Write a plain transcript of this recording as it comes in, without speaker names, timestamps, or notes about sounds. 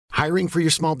Hiring for your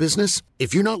small business?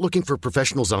 If you're not looking for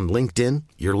professionals on LinkedIn,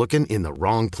 you're looking in the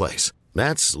wrong place.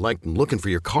 That's like looking for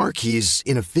your car keys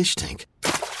in a fish tank.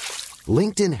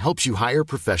 LinkedIn helps you hire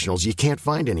professionals you can't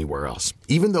find anywhere else,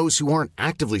 even those who aren't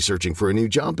actively searching for a new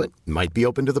job but might be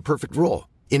open to the perfect role.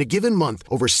 In a given month,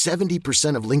 over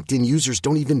 70% of LinkedIn users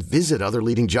don't even visit other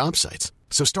leading job sites.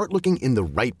 So start looking in the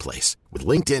right place. With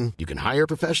LinkedIn, you can hire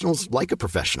professionals like a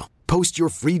professional. Post your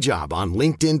free job on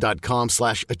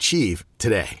linkedin.com/achieve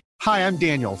today. Hi, I'm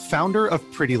Daniel, founder of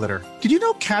Pretty Litter. Did you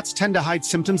know cats tend to hide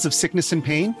symptoms of sickness and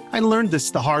pain? I learned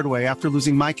this the hard way after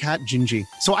losing my cat, Gingy.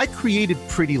 So I created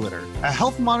Pretty Litter, a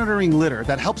health monitoring litter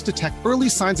that helps detect early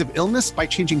signs of illness by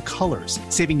changing colors,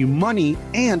 saving you money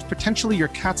and potentially your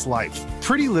cat's life.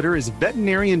 Pretty Litter is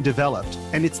veterinarian developed,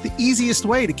 and it's the easiest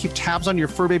way to keep tabs on your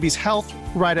fur baby's health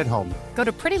right at home. Go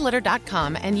to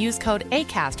prettylitter.com and use code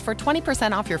ACAST for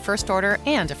 20% off your first order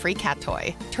and a free cat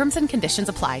toy. Terms and conditions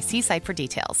apply. See site for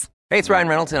details. Hey, it's Ryan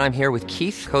Reynolds, and I'm here with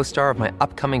Keith, co-star of my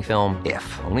upcoming film,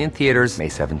 If, only in theaters May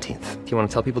 17th. Do you want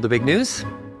to tell people the big news?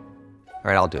 All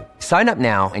right, I'll do it. Sign up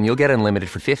now and you'll get unlimited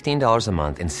for $15 a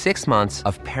month and 6 months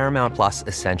of Paramount Plus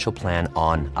Essential Plan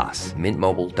on us.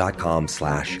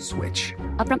 MintMobile.com/switch.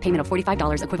 Upfront payment of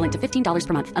 $45 equivalent to $15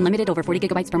 per month. Unlimited over 40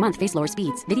 gigabytes per month. Face lower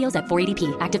speeds. Videos at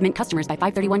 480p. Active Mint customers by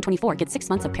 531.24 get 6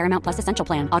 months of Paramount Plus Essential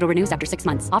Plan. Auto renews after 6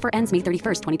 months. Offer ends May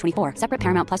 31st, 2024. Separate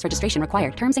Paramount Plus registration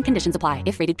required. Terms and conditions apply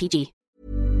if rated PG.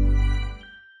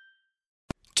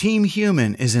 Team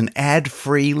Human is an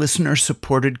ad-free,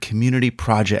 listener-supported community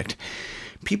project.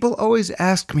 People always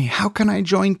ask me, how can I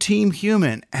join Team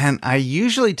Human? And I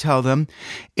usually tell them,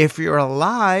 if you're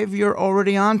alive, you're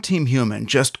already on Team Human.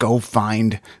 Just go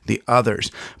find the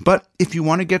others. But if you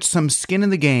want to get some skin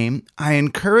in the game, I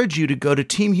encourage you to go to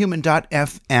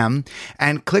teamhuman.fm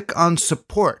and click on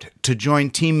support to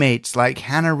join teammates like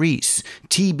Hannah Reese,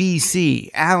 TBC,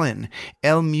 Alan,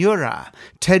 Elmura,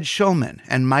 Ted Schulman,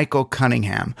 and Michael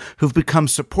Cunningham, who've become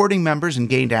supporting members and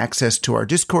gained access to our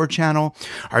Discord channel,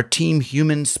 our Team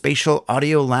Human Spatial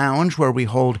Audio Lounge, where we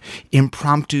hold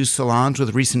impromptu salons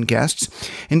with recent guests,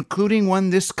 including one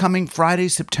this coming Friday,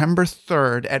 September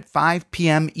 3rd at 5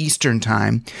 p.m. Eastern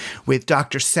Time with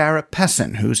Dr. Sarah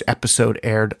Pessin, whose episode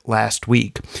aired last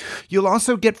week. You'll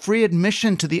also get free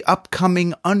admission to the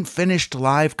upcoming Unfinished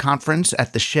Live conference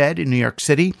at The Shed in New York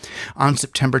City on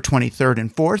September 23rd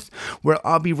and 4th, where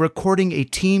I'll be recording a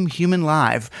Team Human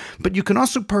Live, but you can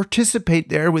also participate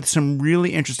there with some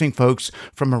really interesting folks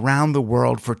from around the world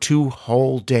for 2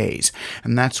 whole days,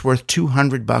 and that's worth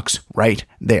 $200 right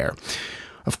there.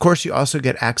 Of course, you also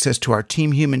get access to our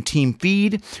Team Human team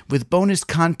feed with bonus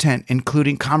content,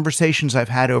 including conversations I've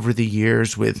had over the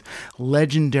years with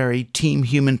legendary Team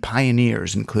Human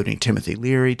pioneers, including Timothy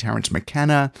Leary, Terence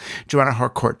McKenna, Joanna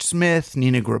Harcourt-Smith,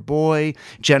 Nina Graboy,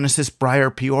 Genesis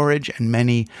Breyer-Peorage, and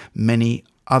many, many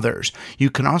others. You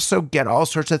can also get all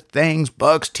sorts of things,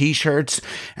 books, t-shirts,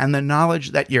 and the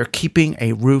knowledge that you're keeping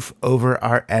a roof over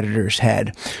our editor's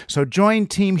head. So join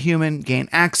Team Human, gain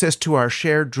access to our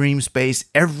shared dream space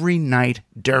every night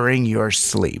during your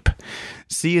sleep.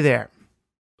 See you there.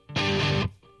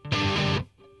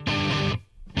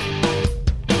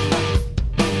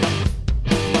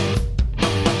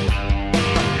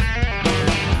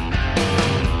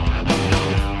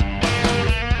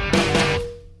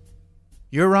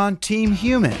 You're on Team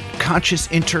Human,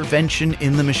 conscious intervention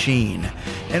in the machine,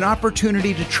 an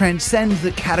opportunity to transcend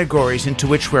the categories into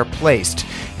which we're placed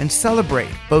and celebrate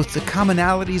both the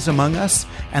commonalities among us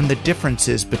and the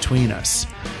differences between us.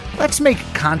 Let's make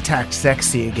contact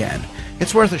sexy again.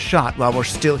 It's worth a shot while we're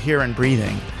still here and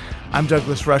breathing. I'm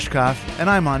Douglas Rushkoff, and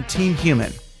I'm on Team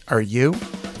Human. Are you?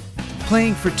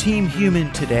 Playing for Team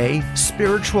Human today,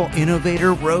 spiritual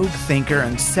innovator, rogue thinker,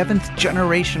 and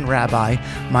 7th-generation rabbi,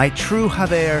 my true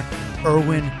Haver,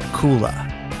 Erwin Kula.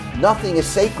 Nothing is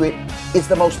sacred is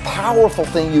the most powerful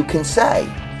thing you can say.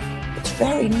 It's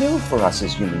very new for us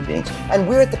as human beings, and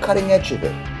we're at the cutting edge of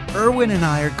it. Erwin and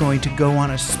I are going to go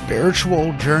on a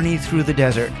spiritual journey through the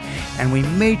desert, and we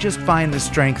may just find the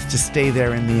strength to stay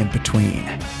there in the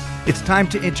in-between. It's time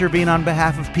to intervene on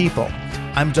behalf of people.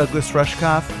 I'm Douglas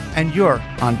Rushkoff, and you're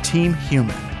on Team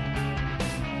Human.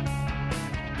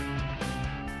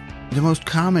 The most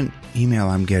common email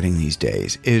I'm getting these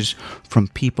days is from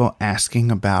people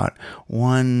asking about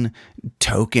one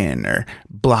token or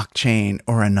blockchain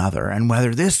or another, and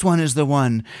whether this one is the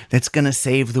one that's going to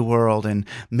save the world and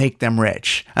make them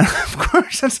rich. And of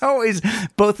course, it's always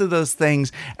both of those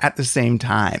things at the same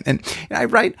time. And I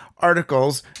write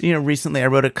articles. Recently I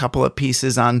wrote a couple of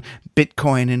pieces on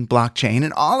Bitcoin and blockchain,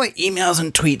 and all the emails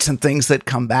and tweets and things that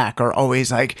come back are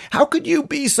always like, how could you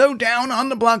be so down on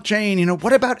the blockchain? You know,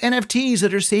 what about NFTs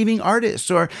that are saving artists,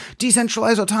 or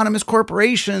decentralized autonomous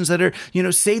corporations that are, you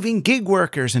know, saving gig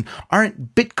workers? And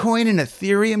aren't Bitcoin and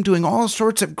Ethereum doing all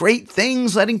sorts of great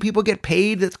things, letting people get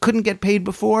paid that couldn't get paid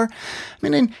before? I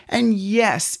mean, and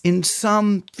yes, in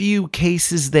some few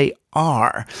cases they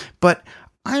are, but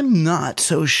I'm not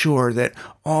so sure that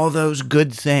all those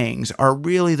good things are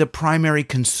really the primary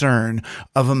concern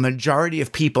of a majority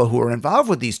of people who are involved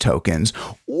with these tokens,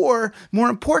 or more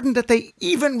important, that they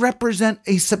even represent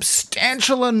a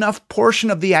substantial enough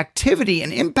portion of the activity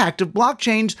and impact of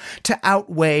blockchains to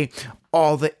outweigh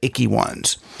all the icky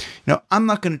ones. You know, I'm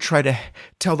not going to try to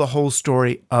tell the whole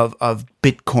story of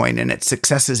Bitcoin and its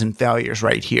successes and failures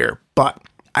right here, but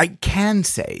I can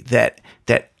say that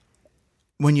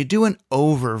when you do an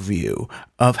overview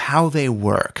of how they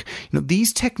work, you know,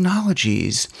 these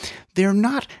technologies, they're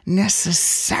not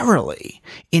necessarily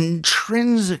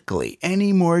intrinsically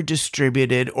any more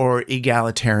distributed or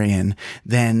egalitarian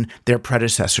than their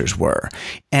predecessors were.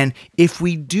 And if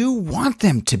we do want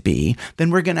them to be,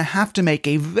 then we're going to have to make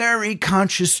a very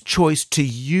conscious choice to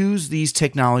use these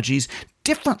technologies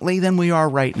differently than we are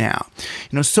right now.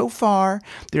 You know, so far,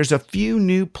 there's a few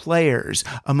new players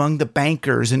among the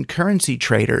bankers and currency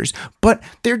traders, but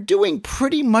they're doing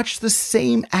pretty much the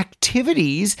same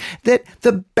activities that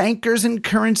the bankers and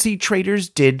currency traders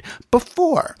did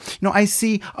before. You know, I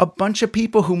see a bunch of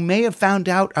people who may have found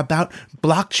out about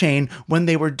blockchain when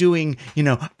they were doing, you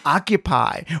know,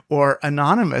 Occupy or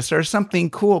Anonymous or something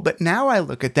cool, but now I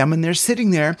look at them and they're sitting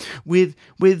there with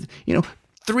you know,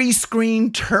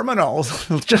 3-screen terminals,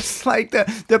 just like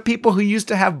the people who used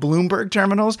to have Bloomberg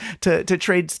terminals to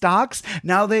trade stocks.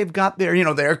 Now they've got their, you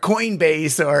know, their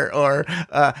Coinbase or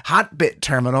Hotbit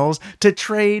terminals to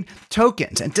trade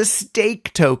tokens and to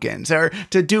stake tokens, or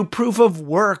to do proof of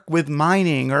work with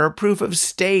mining, or proof of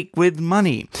stake with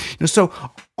money. You know, so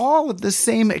all of the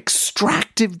same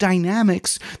extractive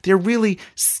dynamics, they're really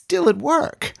still at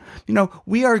work. You know,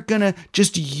 we are going to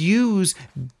just use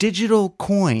digital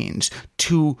coins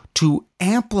to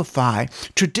amplify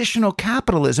traditional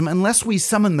capitalism unless we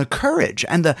summon the courage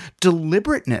and the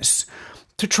deliberateness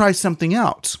to try something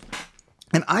else.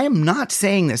 And I am not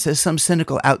saying this as some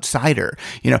cynical outsider,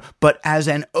 you know, but as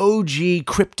an OG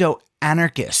crypto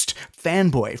anarchist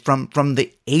fanboy from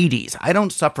the 80s. I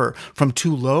don't suffer from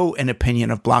too low an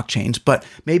opinion of blockchains, but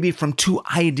maybe from too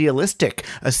idealistic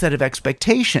a set of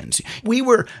expectations.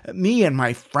 Me and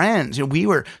my friends, we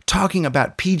were talking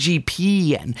about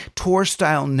PGP and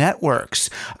Tor-style networks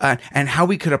and how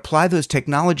we could apply those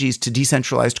technologies to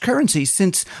decentralized currency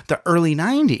since the early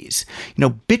 90s. You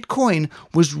know, Bitcoin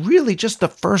was really just the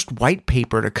first white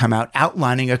paper to come out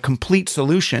outlining a complete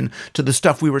solution to the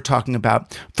stuff we were talking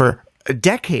about for a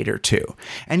decade or two.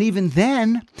 And even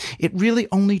then, it really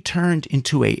only turned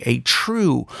into a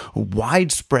true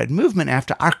widespread movement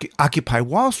after Occupy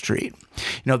Wall Street.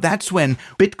 You know, that's when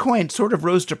Bitcoin sort of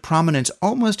rose to prominence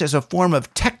almost as a form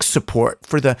of tech support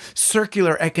for the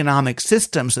circular economic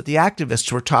systems that the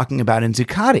activists were talking about in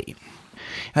Zuccotti.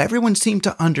 Everyone seemed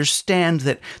to understand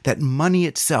that money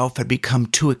itself had become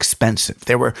too expensive.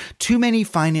 There were too many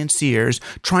financiers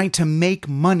trying to make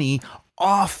money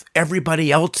off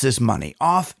everybody else's money,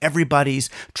 off everybody's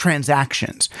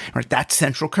transactions. Right? That's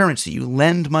central currency. You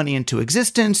lend money into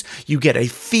existence, you get a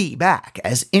fee back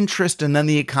as interest, and then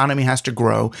the economy has to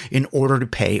grow in order to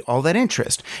pay all that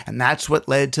interest. And that's what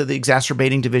led to the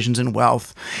exacerbating divisions in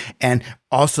wealth, and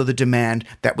also the demand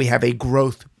that we have a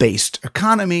growth-based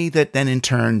economy that then in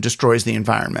turn destroys the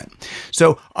environment.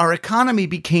 So our economy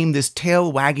became this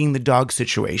tail wagging the dog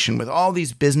situation, with all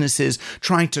these businesses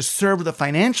trying to serve the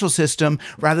financial system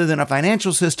rather than a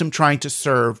financial system trying to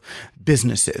serve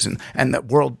businesses. And the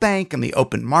World Bank and the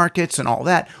open markets and all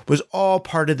that was all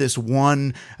part of this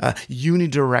one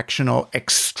unidirectional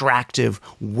extractive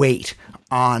weight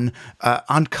on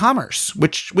commerce,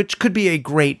 which could be a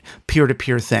great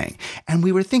peer-to-peer thing. And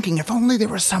we were thinking, if only there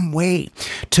was some way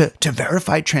to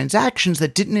verify transactions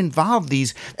that didn't involve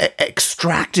these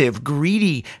extractive,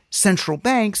 greedy central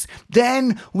banks,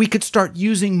 then we could start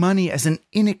using money as an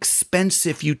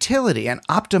inexpensive utility and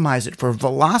optimize it for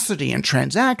velocity and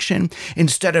transaction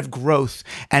instead of growth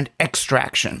and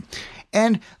extraction.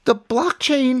 And the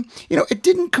blockchain, you know, it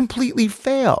didn't completely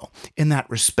fail in that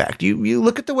respect. You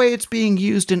look at the way it's being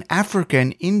used in Africa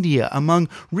and India, among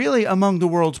the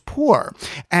world's poor,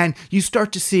 and you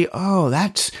start to see, oh,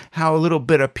 that's how a little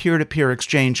bit of peer-to-peer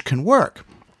exchange can work.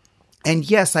 And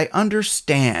yes, I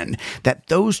understand that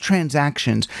those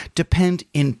transactions depend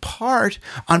in part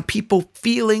on people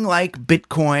feeling like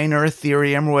Bitcoin or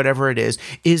Ethereum or whatever it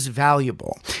is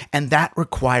valuable. And that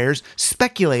requires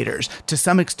speculators to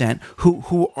some extent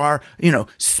who are,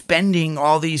 spending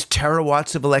all these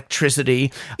terawatts of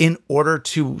electricity in order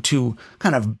to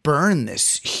kind of burn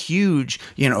this huge,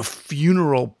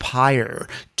 funeral pyre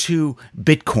to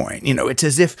Bitcoin. It's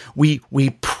as if we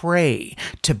pray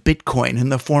to Bitcoin in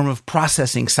the form of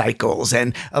processing cycles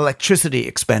and electricity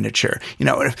expenditure.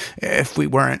 If we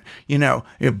weren't,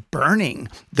 burning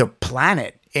the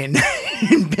planet in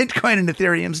Bitcoin and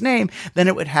Ethereum's name, then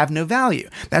it would have no value.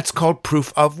 That's called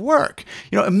proof of work.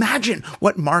 Imagine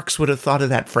what Marx would have thought of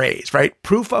that phrase, right?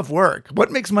 Proof of work.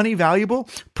 What makes money valuable?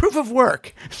 Proof of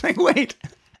work. It's like, wait.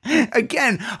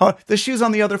 Again, the shoe's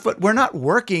on the other foot. We're not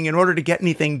working in order to get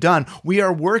anything done. We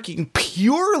are working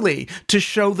purely to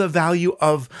show the value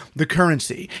of the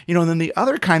currency. And then the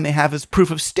other kind they have is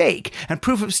proof of stake. And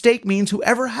proof of stake means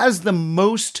whoever has the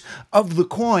most of the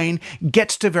coin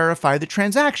gets to verify the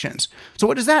transactions. So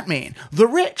what does that mean? The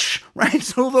rich, right?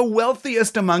 So the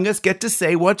wealthiest among us get to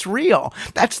say what's real.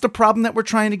 That's the problem that we're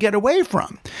trying to get away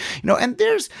from. And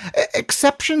there's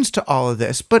exceptions to all of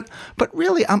this, but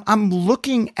really I'm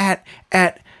looking at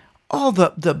all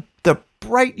the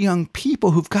bright young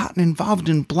people who've gotten involved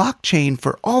in blockchain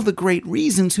for all the great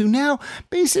reasons, who now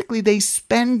basically they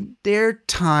spend their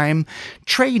time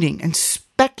trading and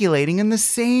speculating in the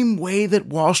same way that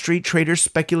Wall Street traders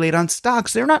speculate on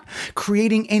stocks. They're not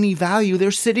creating any value.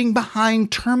 They're sitting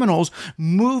behind terminals,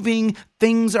 moving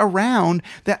things around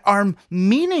that are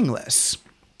meaningless.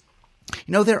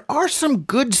 There are some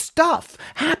good stuff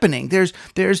happening. There's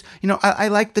I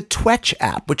like the Twetch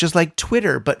app, which is like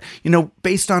Twitter, but,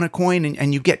 based on a coin,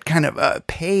 and you get kind of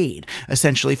paid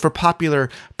essentially for popular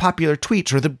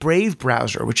tweets, or the Brave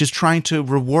browser, which is trying to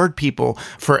reward people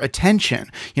for attention,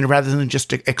 rather than just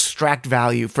to extract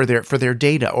value for their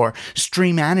data, or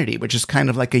Streamanity, which is kind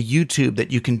of like a YouTube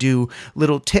that you can do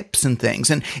little tips and things.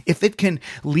 And if it can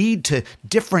lead to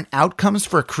different outcomes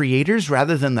for creators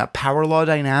rather than the power law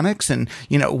dynamics and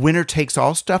winner takes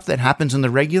all stuff that happens in the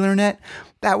regular net,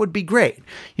 that would be great.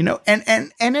 And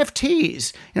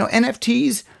NFTs,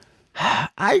 NFTs,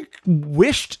 I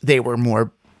wished they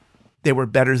were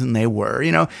better than they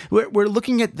were. We're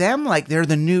looking at them like they're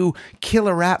the new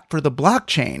killer app for the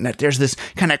blockchain, that there's this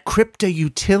kind of crypto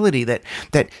utility that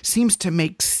seems to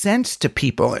make sense to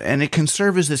people, and it can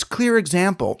serve as this clear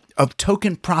example of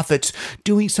token profits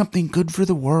doing something good for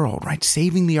the world, right?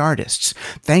 Saving the artists.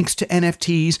 Thanks to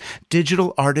NFTs,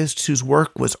 digital artists whose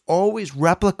work was always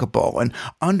replicable and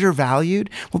undervalued,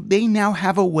 well, they now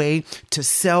have a way to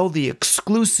sell the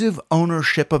exclusive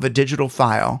ownership of a digital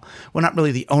file. Well, not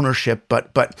really the ownership,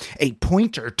 but a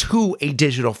pointer to a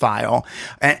digital file,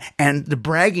 and the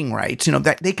bragging rights,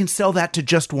 that they can sell that to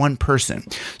just one person.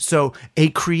 So a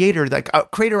creator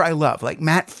I love, like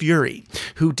Matt Fury,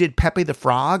 who did Pepe the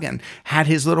Frog and had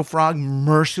his little frog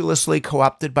mercilessly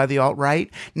co-opted by the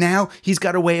alt-right. Now he's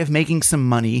got a way of making some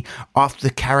money off the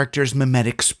character's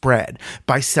mimetic spread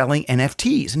by selling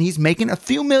NFTs, and he's making a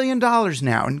few $1 million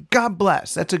now, and God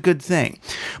bless, that's a good thing.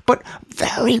 But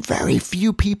very, very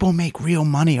few people make real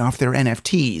money off their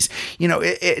NFTs.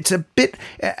 It's a bit,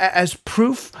 as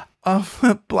proof of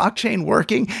blockchain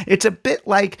working, it's a bit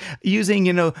like using,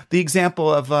 the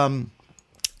example of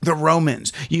the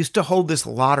Romans used to hold this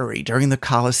lottery during the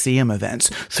Colosseum events,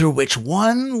 through which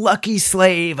one lucky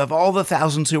slave of all the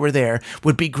thousands who were there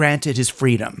would be granted his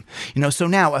freedom. So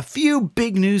now a few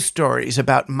big news stories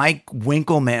about Mike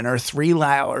Winkleman or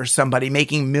 3Lau or somebody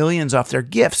making millions off their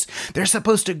gifts, they're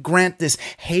supposed to grant this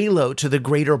halo to the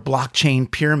greater blockchain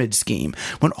pyramid scheme,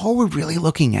 when all we're really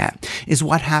looking at is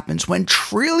what happens when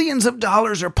trillions of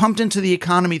dollars are pumped into the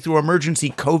economy through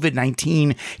emergency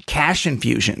COVID-19 cash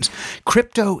infusions.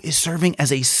 Crypto is serving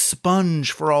as a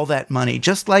sponge for all that money,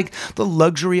 just like the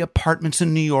luxury apartments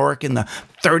in New York and the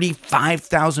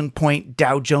 35,000 point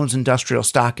Dow Jones Industrial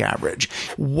Stock Average.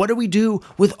 What do we do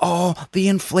with all the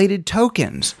inflated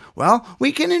tokens? Well,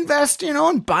 we can invest,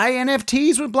 and buy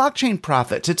NFTs with blockchain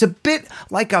profits. It's a bit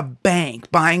like a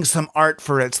bank buying some art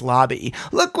for its lobby.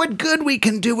 Look what good we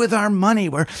can do with our money.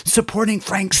 We're supporting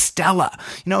Frank Stella.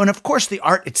 And of course the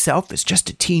art itself is just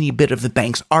a teeny bit of the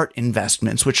bank's art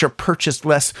investments, which are purchased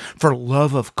less for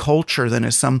love of culture than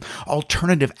as some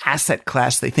alternative asset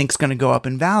class they think is going to go up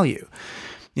in value.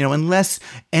 Unless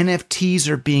NFTs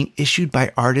are being issued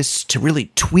by artists to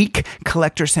really tweak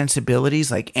collector sensibilities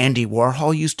like Andy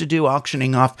Warhol used to do,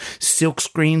 auctioning off silk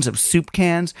screens of soup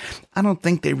cans, I don't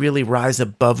think they really rise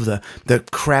above the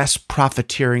crass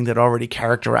profiteering that already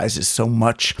characterizes so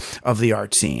much of the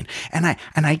art scene. And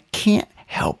I can't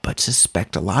help but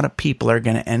suspect a lot of people are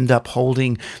going to end up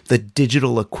holding the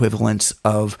digital equivalents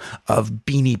of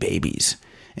Beanie Babies.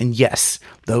 And yes,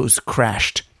 those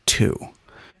crashed too.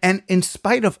 And in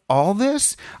spite of all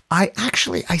this, I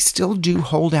still do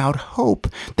hold out hope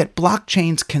that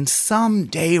blockchains can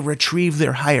someday retrieve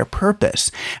their higher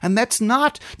purpose. And that's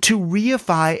not to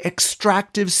reify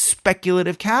extractive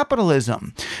speculative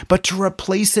capitalism, but to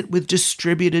replace it with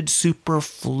distributed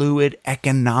superfluid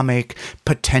economic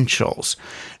potentials.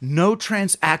 No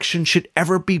transaction should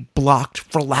ever be blocked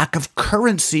for lack of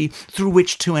currency through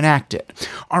which to enact it.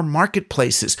 Our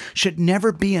marketplaces should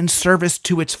never be in service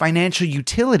to its financial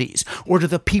utilities or to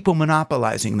the people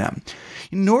monopolizing them.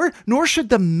 Nor should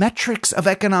the metrics of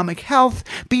economic health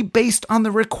be based on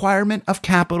the requirement of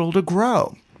capital to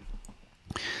grow.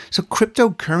 So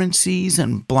cryptocurrencies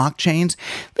and blockchains,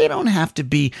 they don't have to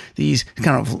be these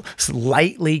kind of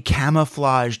lightly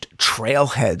camouflaged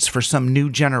trailheads for some new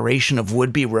generation of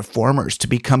would-be reformers to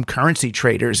become currency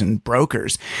traders and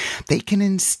brokers. They can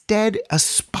instead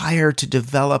aspire to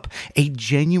develop a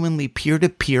genuinely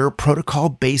peer-to-peer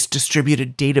protocol-based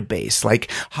distributed database like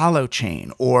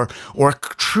Holochain or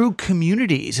true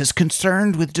communities as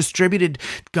concerned with distributed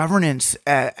governance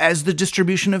as the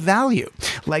distribution of value,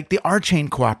 like the Archain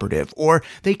Cooperative, or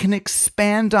they can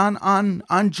expand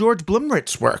on George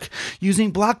Blumritz's work,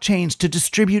 using blockchains to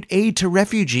distribute aid to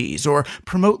refugees or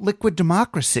promote liquid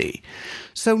democracy.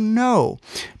 So no,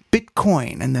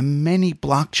 Bitcoin and the many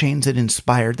blockchains it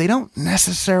inspired, they don't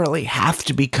necessarily have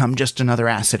to become just another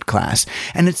asset class.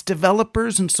 And its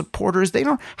developers and supporters, they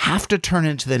don't have to turn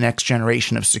into the next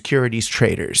generation of securities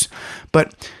traders.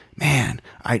 But man,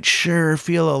 I'd sure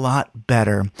feel a lot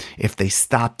better if they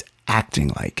stopped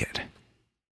acting like it.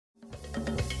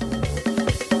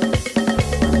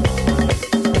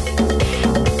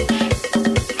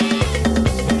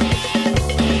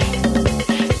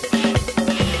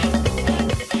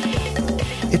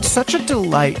 It's such a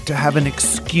delight to have an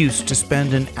excuse to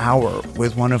spend an hour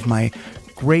with one of my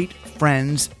great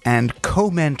friends and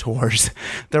co-mentors,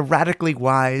 the radically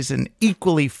wise and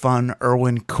equally fun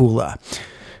Erwin Kula.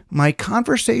 My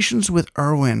conversations with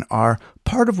Erwin are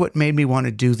part of what made me want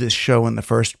to do this show in the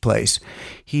first place.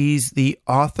 He's the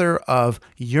author of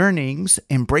Yearnings,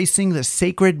 Embracing the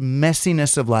Sacred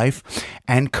Messiness of Life,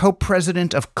 and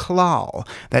co-president of CLAL,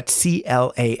 that's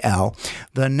C-L-A-L,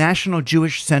 the National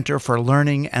Jewish Center for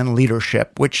Learning and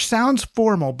Leadership, which sounds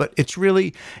formal, but it's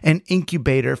really an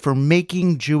incubator for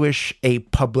making Jewish a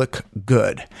public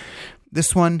good.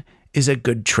 This one is a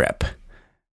good trip.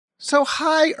 So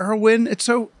hi, Erwin. It's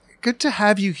so good to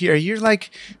have you here. You're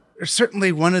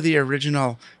certainly one of the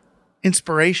original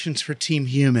inspirations for Team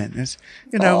Human. As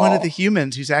one of the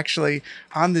humans who's actually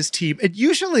on this team. And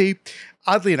usually,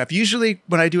 oddly enough,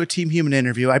 when I do a Team Human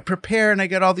interview, I prepare and I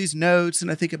get all these notes and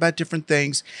I think about different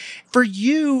things. For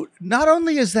you, not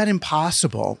only is that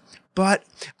impossible, but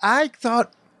I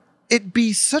thought it'd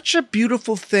be such a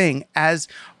beautiful thing as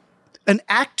an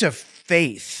act of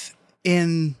faith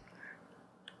in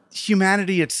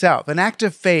humanity itself, an act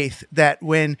of faith that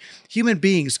when human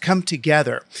beings come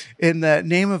together in the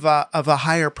name of a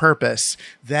higher purpose,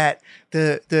 that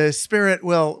the spirit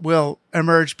will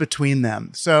emerge between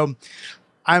them. So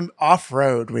I'm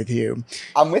off-road with you.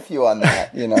 I'm with you on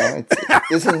that. It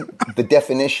isn't the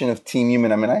definition of Team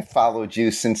Human. I mean, I followed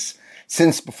you since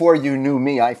before you knew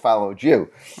me. I followed you,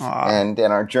 and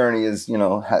our journey is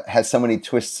has so many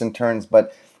twists and turns,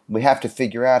 but we have to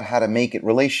figure out how to make it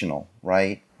relational,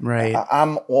 right? Right.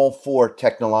 I'm all for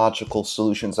technological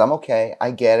solutions. I'm okay. I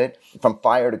get it. From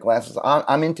fire to glasses,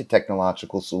 I'm into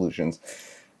technological solutions.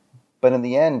 But in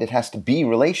the end, it has to be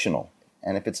relational.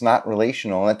 And if it's not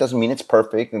relational, that doesn't mean it's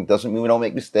perfect. And it doesn't mean we don't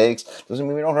make mistakes. It doesn't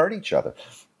mean we don't hurt each other.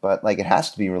 But it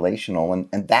has to be relational.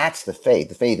 And that's the faith.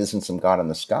 The faith isn't some God in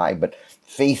the sky, but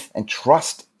faith and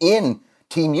trust in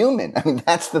Team Human. I mean,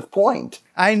 that's the point.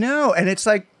 I know. And it's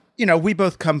we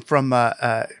both come from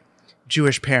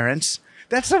Jewish parents.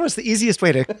 That's almost the easiest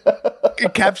way to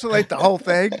encapsulate the whole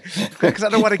thing, because I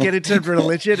don't want to get into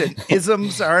religion, and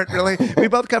isms aren't really. We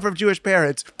both come from Jewish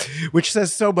parents, which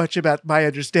says so much about my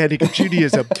understanding of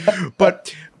Judaism.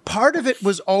 But part of it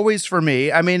was always for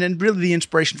me, and really the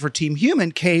inspiration for Team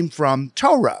Human came from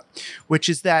Torah, which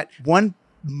is that one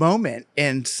moment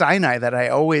in Sinai that I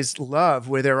always love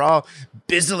where they're all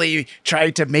busily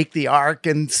trying to make the ark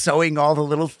and sewing all the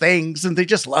little things, and they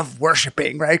just love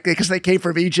worshiping, right? Because they came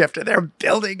from Egypt and they're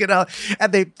building it all,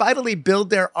 and they finally build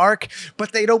their ark,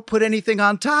 but they don't put anything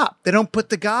on top. They don't put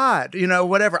the god,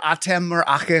 whatever, Atem or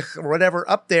Achich or whatever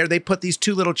up there. They put these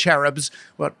two little cherubs,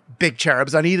 big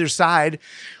cherubs on either side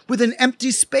with an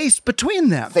empty space between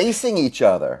them. Facing each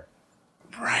other.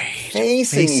 Right.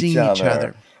 Facing each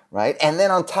other. Right? And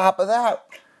then on top of that,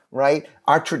 right,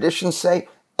 our traditions say,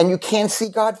 and you can't see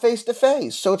God face to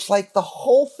face. So it's like the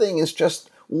whole thing is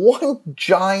just one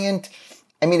giant,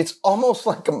 it's almost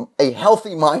like a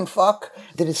healthy mind fuck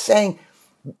that is saying,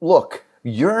 look,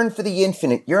 yearn for the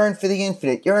infinite, yearn for the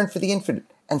infinite, yearn for the infinite,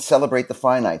 and celebrate the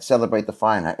finite, celebrate the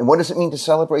finite. And what does it mean to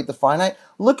celebrate the finite?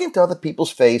 Look into other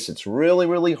people's face. It's really,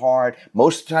 really hard.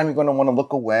 Most of the time you're going to want to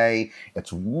look away.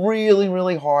 It's really,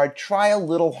 really hard. Try a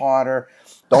little harder.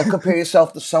 Don't compare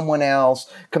yourself to someone else.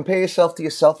 Compare yourself to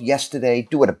yourself yesterday.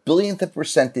 Do it a billionth of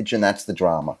percentage, and that's the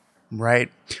drama.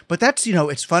 Right. But that's,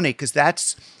 it's funny because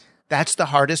that's the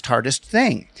hardest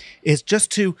thing, is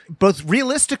just to both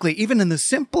realistically, even in the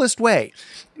simplest way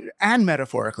and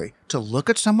metaphorically, to look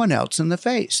at someone else in the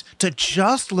face, to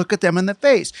just look at them in the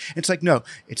face. It's like, no,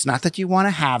 it's not that you want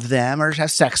to have them or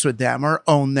have sex with them or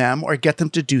own them or get them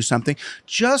to do something.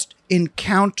 Just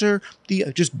encounter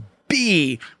just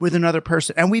be with another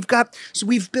person. And we've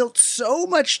built so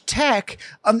much tech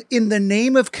in the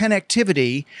name of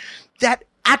connectivity that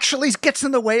actually gets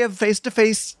in the way of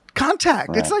face-to-face contact.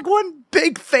 Right. It's like one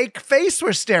big fake face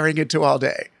we're staring into all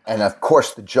day. And of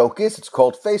course, the joke is it's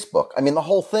called Facebook. The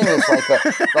whole thing is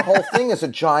the whole thing is a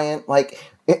giant,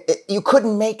 you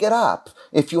couldn't make it up.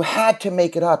 If you had to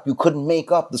make it up, you couldn't make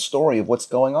up the story of what's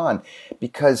going on,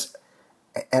 because,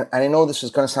 and I know this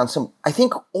is going to sound simple, I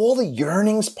think all the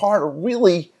yearnings part are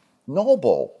really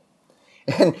noble.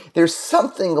 And there's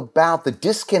something about the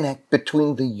disconnect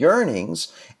between the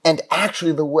yearnings and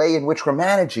actually the way in which we're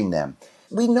managing them.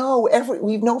 We know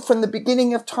from the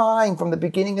beginning of time, from the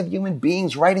beginning of human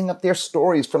beings writing up their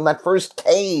stories from that first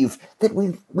cave, that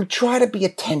we try to be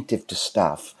attentive to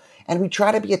stuff. And we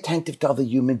try to be attentive to other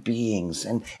human beings.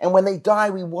 And when they die,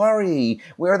 we worry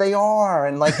where they are.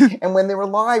 And and when they're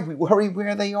alive, we worry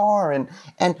where they are. And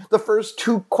the first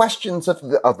two questions of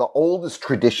the oldest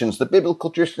traditions, the biblical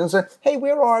traditions, are, hey,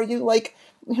 where are you?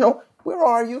 Where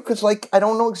are you? Because I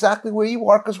don't know exactly where you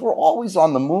are, because we're always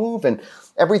on the move, and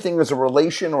everything is a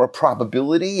relation or a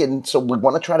probability. And so we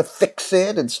want to try to fix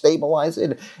it and stabilize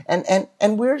it.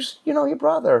 And where's, your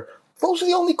brother? Those are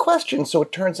the only questions. So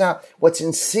it turns out what's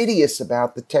insidious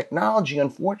about the technology,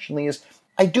 unfortunately, is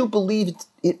I do believe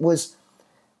it was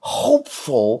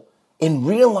hopeful in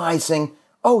realizing,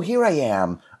 oh, here I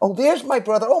am. Oh, there's my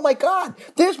brother. Oh, my God,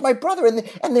 there's my brother.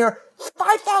 And they're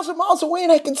 5,000 miles away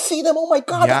and I can see them. Oh, my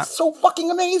God, That's so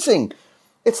fucking amazing.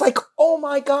 It's like, oh,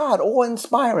 my God,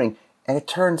 awe-inspiring. And it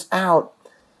turns out,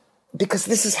 because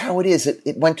this is how it is,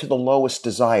 it went to the lowest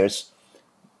desires.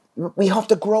 We have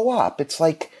to grow up. It's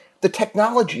like, the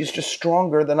technology is just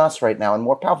stronger than us right now and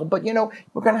more powerful. But,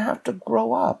 we're going to have to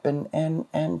grow up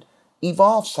and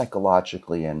evolve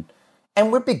psychologically. And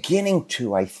we're beginning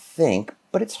to, I think,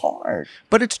 but it's hard.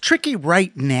 But it's tricky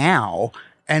right now.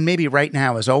 And maybe right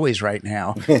now is always right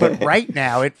now. But right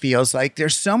now it feels like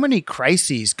there's so many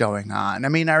crises going on.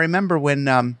 I remember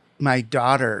when my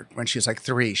daughter, when she was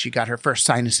 3, she got her first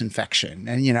sinus infection.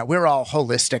 And, we're all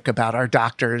holistic about our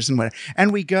doctors.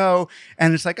 And we go,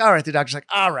 and it's like, all right, the doctor's like,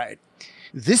 all right,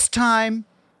 this time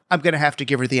I'm going to have to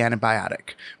give her the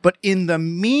antibiotic. But in the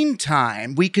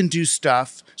meantime, we can do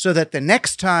stuff so that the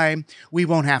next time we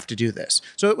won't have to do this.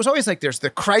 So it was always there's the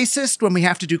crisis when we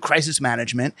have to do crisis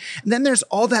management. And then there's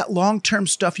all that long-term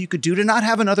stuff you could do to not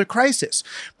have another crisis.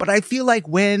 But I feel like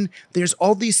when there's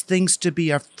all these things to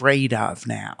be afraid of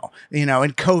now,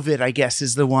 and COVID, I guess,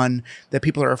 is the one that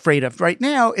people are afraid of right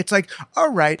now. It's like,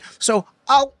 all right, so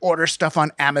I'll order stuff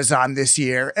on Amazon this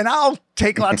year, and I'll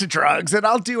take lots of drugs, and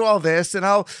I'll do all this, and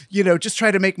I'll, just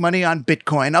try to make money on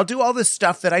Bitcoin. I'll do all this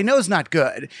stuff that I know is not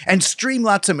good, and stream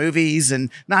lots of movies and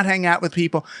not hang out with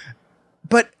people.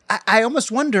 But I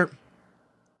almost wonder,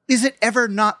 is it ever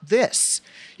not this?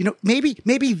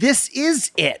 Maybe this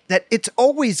is it, that it's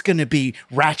always going to be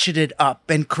ratcheted up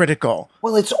and critical.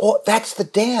 Well, that's the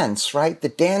dance, right? The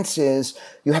dance is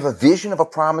you have a vision of a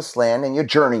promised land and you're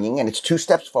journeying, and it's 2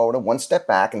 steps forward and 1 step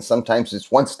back. And sometimes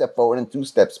it's 1 step forward and 2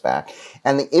 steps back.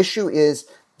 And the issue is,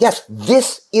 yes,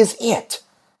 this is it,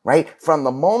 right? From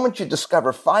the moment you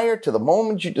discover fire to the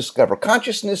moment you discover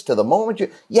consciousness to the moment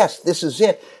yes, this is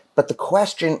it. But the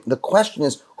question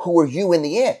is, who are you in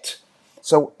the it?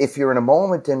 So if you're in a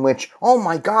moment in which, oh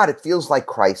my God, it feels like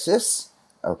crisis,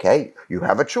 Okay, you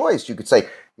have a choice. You could say,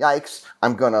 yikes,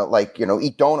 I'm going to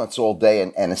eat donuts all day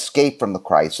and escape from the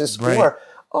crisis. Right. Or,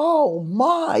 oh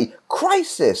my,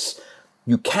 crisis.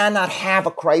 You cannot have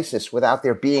a crisis without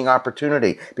there being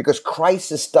opportunity, because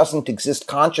crisis doesn't exist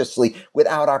consciously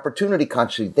without opportunity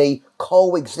consciously. They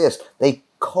coexist. They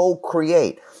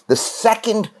co-create. The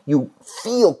second you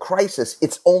feel crisis,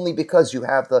 it's only because you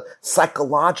have the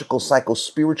psychological,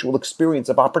 psycho-spiritual experience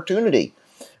of opportunity,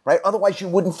 right? Otherwise, you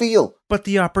wouldn't feel. But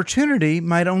the opportunity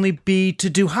might only be to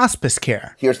do hospice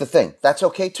care. Here's the thing. That's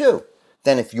okay, too.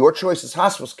 Then if your choice is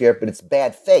hospice care, but it's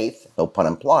bad faith, no pun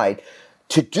implied,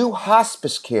 to do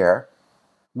hospice care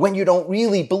when you don't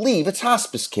really believe it's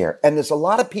hospice care. And there's a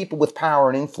lot of people with power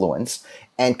and influence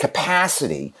and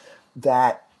capacity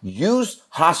that use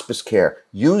hospice care,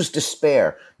 use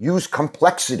despair, use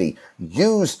complexity,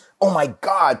 use, oh my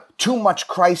God, too much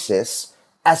crisis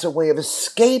as a way of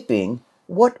escaping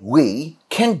what we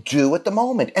can do at the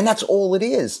moment. And that's all it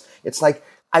is. It's like,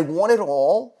 I want it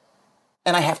all,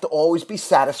 and I have to always be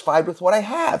satisfied with what I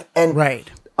have. And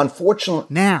right. Unfortunately,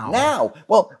 now,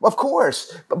 well, of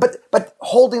course, but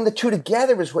holding the two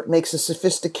together is what makes a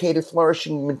sophisticated,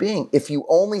 flourishing human being. If you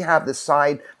only have the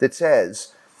side that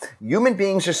says human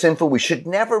beings are sinful, we should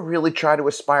never really try to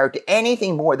aspire to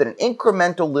anything more than an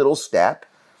incremental little step,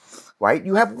 right?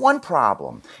 You have one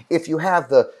problem. If you have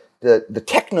the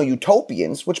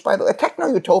techno-utopians, which, by the way, a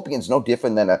techno-utopian is no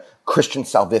different than a Christian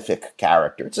salvific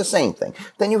character. It's the same thing.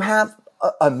 Then you have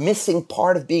a missing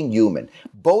part of being human.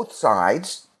 Both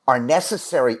sides are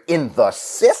necessary in the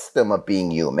system of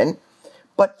being human,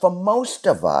 but for most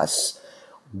of us,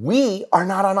 we are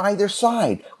not on either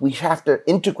side. We have to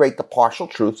integrate the partial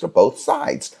truths of both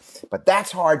sides. But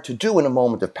that's hard to do in a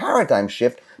moment of paradigm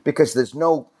shift, because there's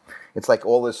no, it's like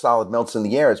all the solid melts in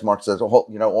the air, as Marx says,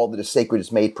 all that is sacred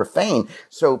is made profane.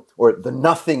 So, or the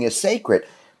nothing is sacred.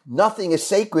 Nothing is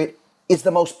sacred is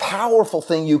the most powerful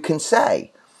thing you can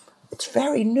say. It's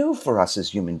very new for us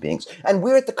as human beings, and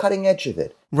we're at the cutting edge of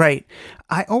it. Right.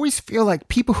 I always feel like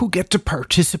people who get to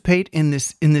participate in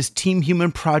this Team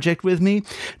Human project with me,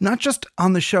 not just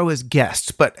on the show as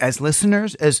guests, but as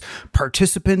listeners, as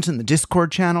participants in the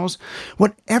Discord channels,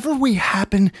 whatever we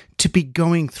happen to be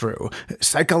going through,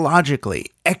 psychologically,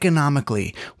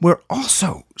 economically, we're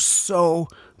also so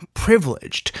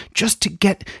privileged just to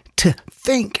get to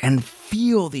think and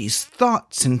feel these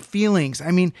thoughts and feelings.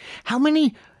 I mean, how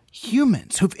many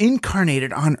humans who've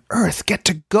incarnated on Earth get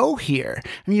to go here?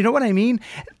 I mean, you know what I mean?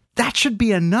 That should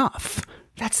be enough.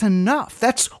 That's enough.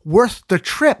 That's worth the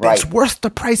trip. Right. It's worth the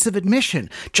price of admission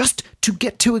just to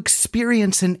get to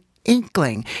experience an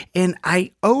inkling, an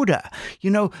iota. You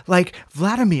know, like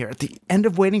Vladimir at the end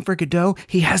of Waiting for Godot,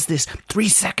 he has this 3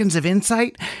 seconds of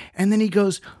insight, and then he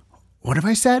goes, what have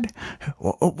I said?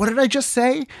 What did I just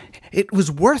say? It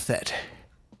was worth it.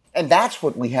 And that's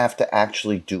what we have to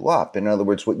actually do up. In other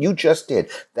words, what you just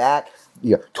did, that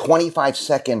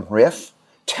 25-second riff,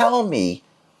 tell me,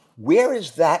 where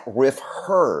is that riff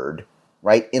heard,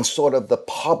 right, in sort of the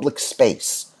public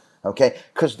space, okay?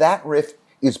 Because that riff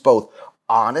is both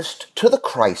honest to the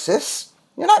crisis.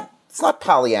 It's not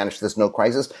Pollyannish, there's no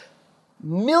crisis.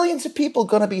 Millions of people are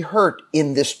going to be hurt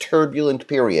in this turbulent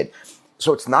period.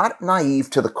 So it's not naive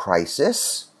to the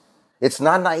crisis. It's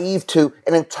not naive to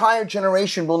an entire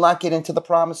generation will not get into the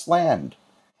promised land.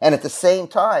 And at the same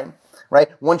time, right,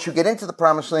 once you get into the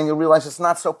promised land, you'll realize it's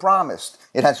not so promised.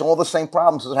 It has all the same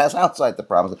problems as it has outside the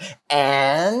promised land.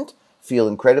 And feel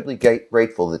incredibly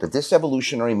grateful that at this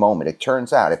evolutionary moment, it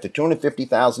turns out after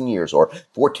 250,000 years or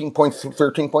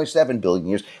 13.7 billion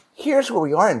years, here's where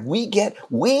we are. And we get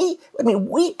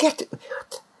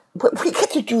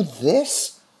to do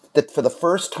this, that for the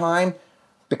first time,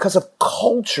 because of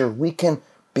culture, we can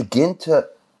begin to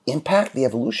impact the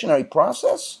evolutionary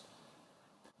process.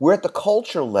 We're at the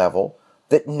culture level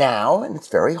that now, and it's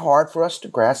very hard for us to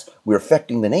grasp, we're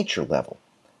affecting the nature level.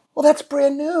 Well, that's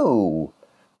brand new.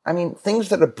 I mean, things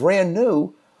that are brand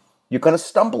new, you're going to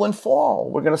stumble and fall.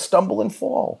 We're going to stumble and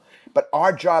fall. But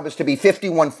our job is to be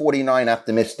 5149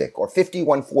 optimistic or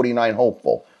 5149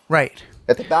 hopeful. Right.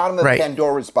 At the bottom of the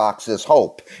Pandora's box is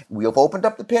hope. We have opened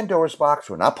up the Pandora's box.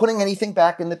 We're not putting anything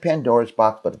back in the Pandora's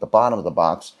box, but at the bottom of the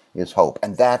box is hope.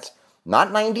 And that's not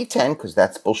 90-10, because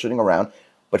that's bullshitting around,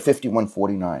 but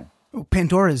 5149.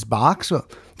 Pandora's box? Well,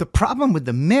 the problem with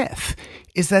the myth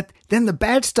is that then the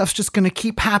bad stuff's just going to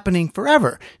keep happening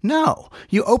forever. No,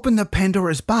 you open the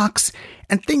Pandora's box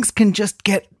and things can just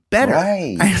get better.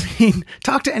 Right. I mean,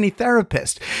 talk to any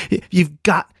therapist. You've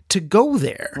got to go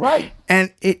there. Right.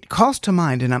 And it calls to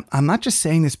mind, and I'm not just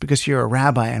saying this because you're a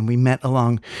rabbi and we met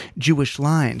along Jewish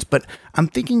lines, but I'm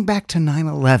thinking back to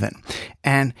 9/11.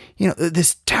 And,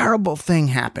 this terrible thing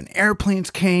happened.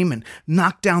 Airplanes came and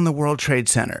knocked down the World Trade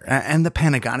Center and the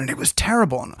Pentagon, and it was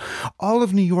terrible. And all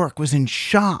of New York was in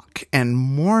shock and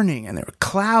mourning, and there were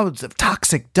clouds of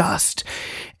toxic dust.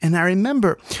 And I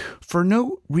remember, for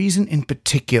no reason in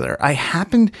particular, I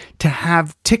happened to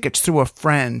have tickets through a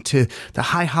friend to the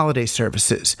high holiday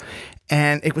services.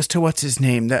 And it was to what's his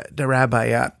name, the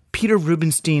rabbi, Peter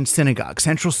Rubenstein Synagogue,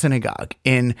 Central Synagogue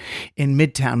in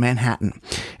Midtown Manhattan.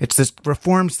 It's this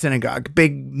Reformed synagogue,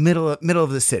 big middle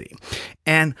of the city.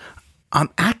 And I'm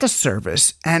at the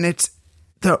service, and it's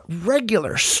the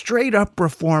regular, straight-up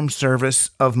Reformed service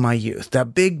of my youth,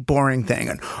 that big, boring thing,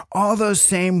 and all those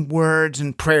same words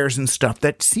and prayers and stuff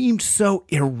that seemed so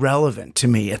irrelevant to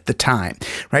me at the time,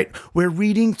 right? We're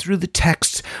reading through the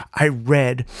texts I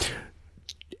read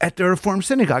at the Reformed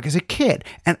Synagogue as a kid,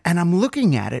 and I'm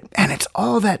looking at it, and it's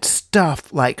all that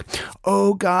stuff like,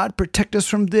 oh God, protect us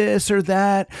from this or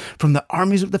that, from the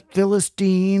armies of the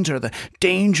Philistines, or the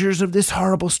dangers of this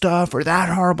horrible stuff or that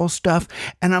horrible stuff,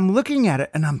 and I'm looking at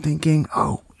it and I'm thinking,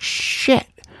 oh shit,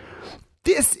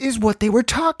 this is what they were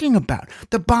talking about.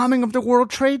 The bombing of the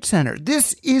World Trade Center.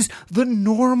 This is the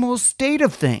normal state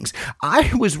of things.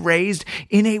 I was raised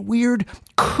in a weird,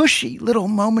 cushy little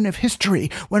moment of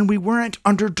history when we weren't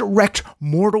under direct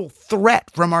mortal threat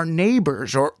from our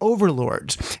neighbors or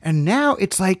overlords. And now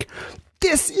it's like,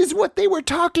 this is what they were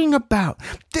talking about.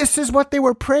 This is what they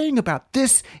were praying about.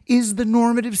 This is the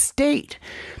normative state.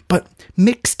 But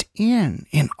mixed in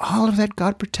all of that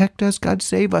God protect us, God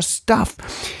save us stuff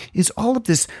is all of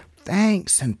this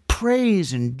thanks and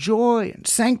praise and joy and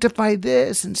sanctify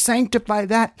this and sanctify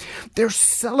that. They're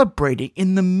celebrating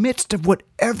in the midst of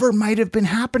whatever might have been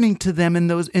happening to them in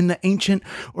the ancient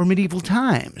or medieval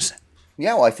times.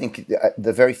 Yeah, well, I think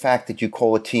the very fact that you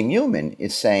call it Team Human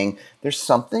is saying there's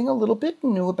something a little bit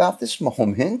new about this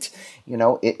moment.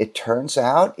 It turns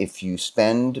out if you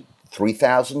spend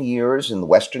 3,000 years in the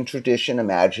Western tradition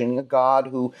imagining a God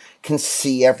who can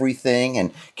see everything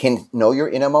and can know your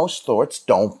innermost thoughts,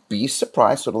 don't be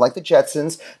surprised, sort of like the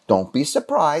Jetsons, don't be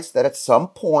surprised that at some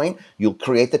point you'll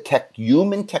create the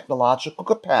human technological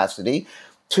capacity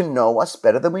to know us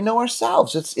better than we know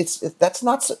ourselves.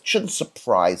 Shouldn't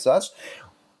surprise us.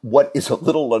 What is a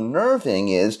little unnerving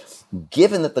is,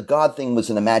 given that the God thing was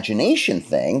an imagination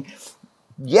thing,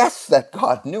 yes, that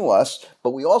God knew us, but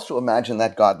we also imagine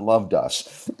that God loved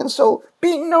us. And so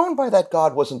being known by that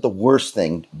God wasn't the worst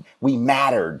thing. We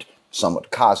mattered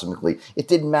somewhat cosmically. It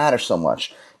didn't matter so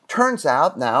much. Turns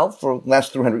out now, for the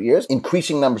last 300 years,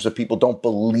 increasing numbers of people don't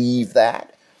believe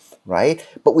that. Right?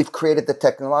 But we've created the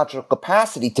technological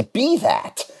capacity to be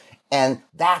that. And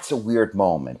that's a weird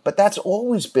moment. But that's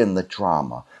always been the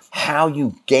drama. How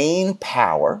you gain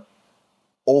power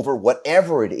over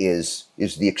whatever it is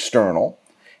the external.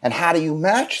 And how do you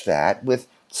match that with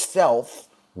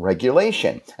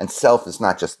self-regulation? And self is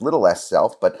not just little s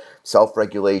self, but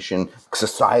self-regulation,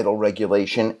 societal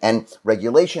regulation. And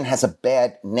regulation has a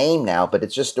bad name now, but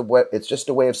it's just a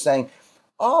way of saying,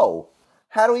 oh,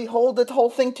 how do we hold the whole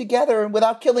thing together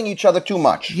without killing each other too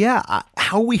much? Yeah,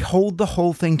 how we hold the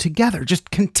whole thing together.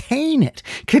 Just contain it.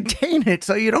 Contain it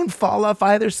so you don't fall off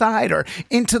either side or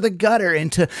into the gutter,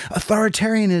 into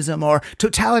authoritarianism or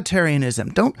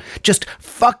totalitarianism. Don't just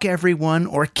fuck everyone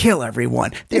or kill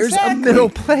everyone. There's a middle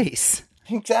place.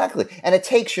 Exactly. And it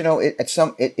takes,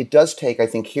 it does take, I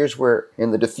think, here's where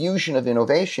in the diffusion of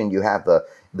innovation, you have the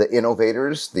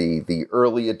innovators, the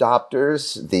early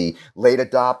adopters, the late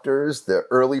adopters, the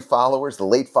early followers, the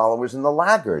late followers, and the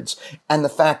laggards. And the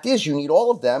fact is, you need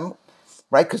all of them,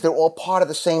 right? Because they're all part of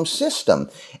the same system.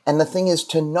 And the thing is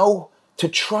to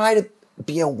try to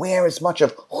be aware as much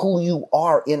of who you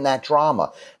are in that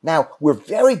drama. Now, we're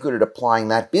very good at applying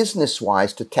that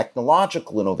business-wise to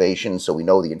technological innovation, so we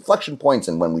know the inflection points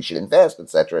and when we should invest, et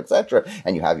cetera,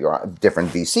 and you have your different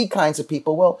VC kinds of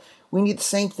people. Well, we need the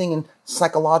same thing in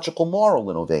psychological moral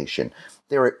innovation.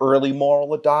 There are early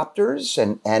moral adopters,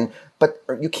 but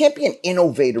you can't be an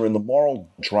innovator in the moral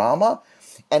drama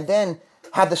and then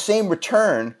have the same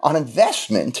return on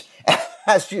investment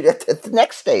as you at the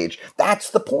next stage. That's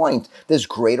the point. There's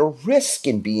greater risk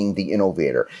in being the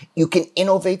innovator. You can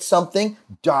innovate something,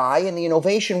 die, and the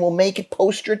innovation will make it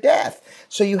post your death.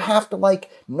 So you have to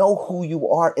know who you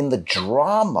are in the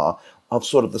drama of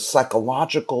sort of the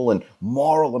psychological and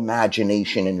moral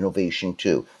imagination and innovation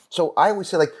too. So I always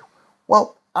say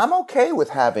well, I'm okay with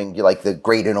having the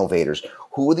great innovators.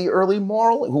 Who are the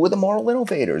moral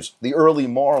innovators? The early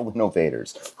moral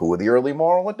innovators. Who are the early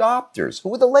moral adopters?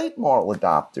 Who are the late moral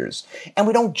adopters? And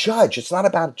we don't judge. It's not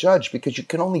about judge, because you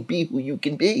can only be who you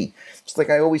can be. It's like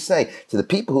I always say to the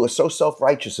people who are so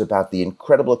self-righteous about the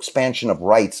incredible expansion of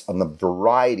rights on the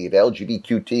variety of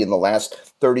LGBTQT in the last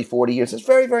 30, 40 years. It's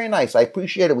very, very nice. I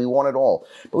appreciate it. We want it all.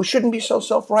 But we shouldn't be so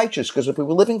self-righteous, because if we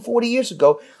were living 40 years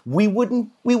ago, we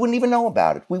wouldn't even know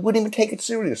about it. We wouldn't even take it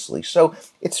seriously. So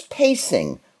it's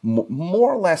pacing,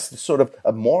 more or less the sort of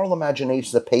a moral imagination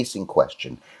is a pacing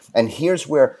question. And here's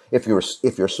where, if you're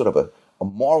sort of a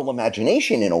moral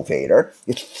imagination innovator,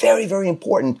 it's very, very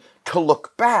important to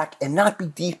look back and not be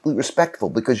deeply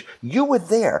respectful, because you were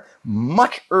there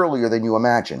much earlier than you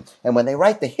imagine. And when they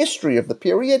write the history of the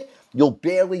period, you'll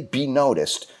barely be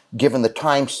noticed, given the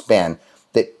time span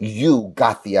that you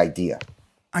got the idea.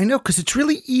 I know, because it's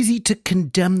really easy to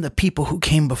condemn the people who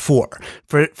came before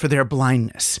for their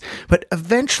blindness. But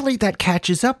eventually that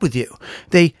catches up with you.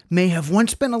 They may have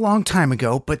once been a long time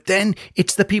ago, but then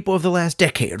it's the people of the last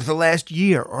decade or the last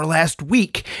year or last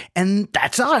week. And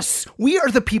that's us. We are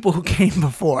the people who came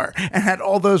before and had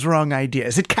all those wrong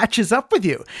ideas. It catches up with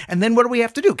you. And then what do we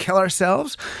have to do? Kill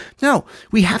ourselves? No,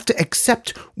 we have to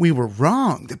accept we were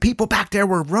wrong. The people back there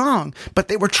were wrong, but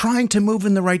they were trying to move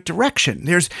in the right direction.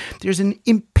 There's an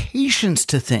impatience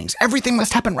to things. Everything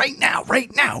must happen right now, right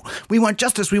now. We want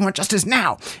justice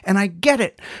now. And I get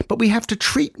it, but we have to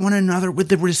treat one another with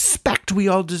the respect we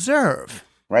all deserve.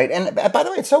 Right. And by the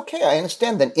way, it's okay. I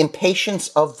understand that impatience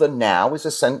of the now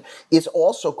is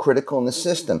also critical in the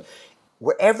system.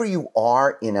 Wherever you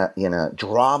are in a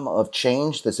drama of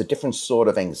change, there's a different sort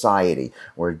of anxiety,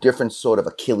 or a different sort of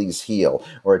Achilles heel,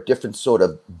 or a different sort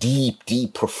of deep,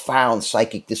 profound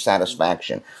psychic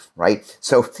dissatisfaction, right?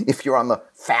 So if you're on the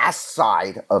fast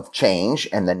side of change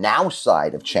and the now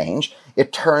side of change,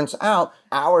 it turns out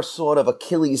our sort of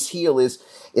Achilles heel is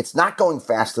it's not going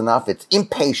fast enough. It's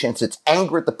impatience. It's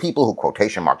anger at the people who,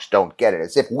 quotation marks, don't get it,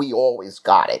 as if we always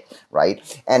got it,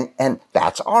 right? And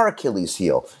that's our Achilles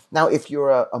heel. Now, if you're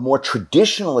a more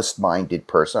traditionalist-minded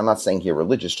person, I'm not saying here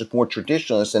religious, just more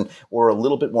traditionalist or a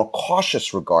little bit more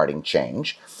cautious regarding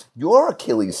change, your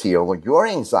Achilles heel or your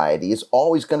anxiety is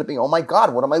always going to be, oh my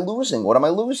God, what am I losing? What am I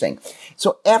losing?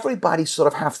 So everybody sort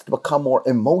of has to become more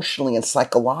emotionally and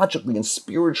psychologically and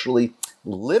spiritually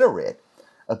literate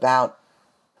about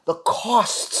the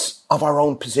costs of our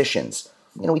own positions.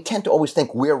 You know, we tend to always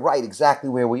think we're right exactly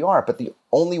where we are, but the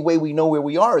only way we know where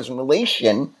we are is in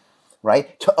relation,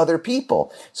 right, to other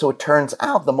people. So it turns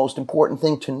out the most important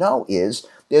thing to know is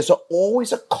there's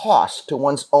always a cost to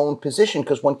one's own position,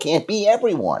 because one can't be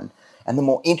everyone. And the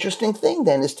more interesting thing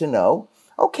then is to know,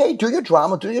 okay, do your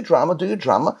drama,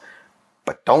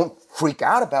 but don't freak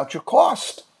out about your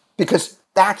cost, because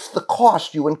that's the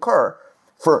cost you incur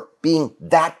for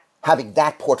having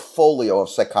that portfolio of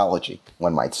psychology,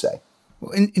 one might say.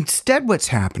 Well, instead, what's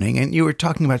happening, and you were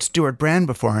talking about Stuart Brand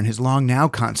before and his long now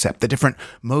concept, the different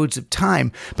modes of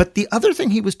time, but the other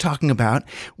thing he was talking about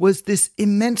was this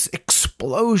immense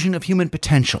explosion of human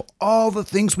potential. All the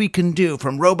things we can do,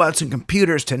 from robots and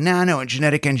computers to nano and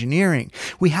genetic engineering.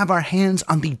 We have our hands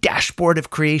on the dashboard of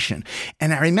creation.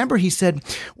 And I remember he said,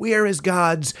 we are as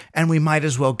gods and we might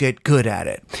as well get good at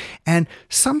it. And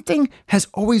something has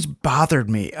always bothered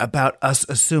me about us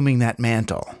assuming that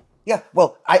mantle. Yeah,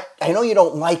 well, I know you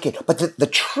don't like it, but the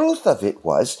truth of it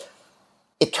was,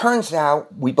 it turns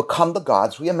out we become the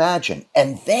gods we imagine.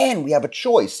 And then we have a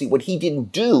choice. See, what he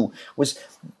didn't do was,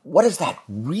 what does that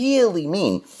really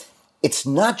mean? It's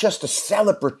not just a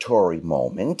celebratory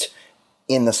moment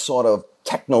in the sort of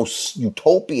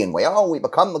techno-utopian way, oh, we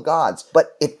become the gods.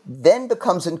 But it then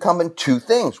becomes incumbent two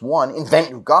things. One,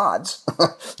 invent new gods.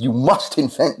 You must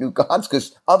invent new gods,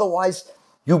 because otherwise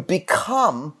you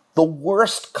become the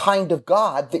worst kind of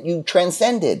God that you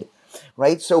transcended,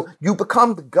 right? So you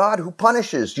become the God who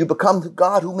punishes. You become the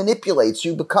God who manipulates.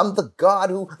 You become the God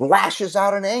who lashes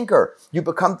out in anger. You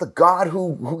become the God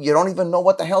who you don't even know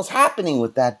what the hell's happening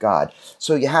with that God.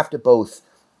 So you have to both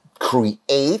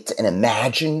create and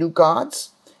imagine new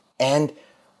gods, and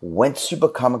once you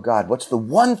become a God, what's the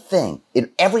one thing in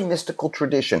every mystical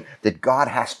tradition that God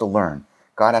has to learn?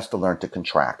 God has to learn to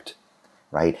contract.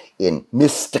 Right? In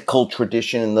mystical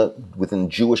tradition, within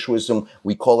Jewish wisdom,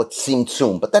 we call it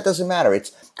tzimtzum, but that doesn't matter.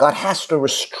 It's God has to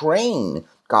restrain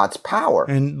God's power.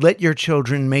 And let your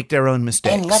children make their own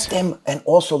mistakes. And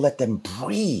also let them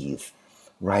breathe,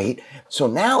 right? So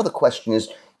now the question is,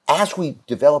 as we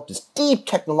develop this deep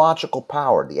technological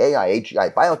power, the AI,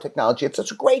 AGI, biotechnology, it's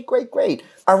such a great.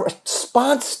 Our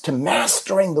response to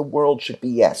mastering the world should be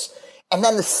yes. And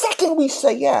then the second we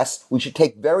say yes, we should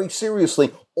take very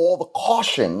seriously all the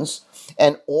cautions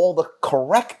and all the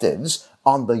correctives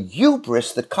on the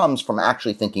hubris that comes from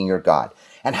actually thinking you're God.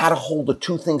 And how to hold the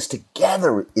two things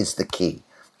together is the key.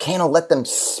 Can't let them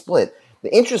split.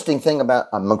 The interesting thing about,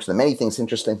 amongst the many things,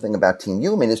 interesting thing about Team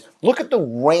Human is look at the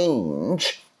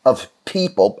range of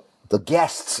people, the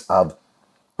guests of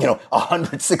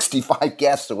 165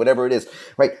 guests or whatever it is,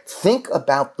 right? Think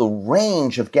about the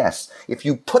range of guests. If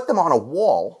you put them on a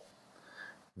wall,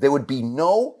 there would be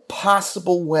no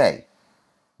possible way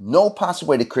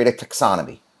to create a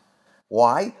taxonomy.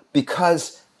 Why?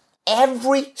 Because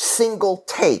every single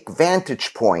take,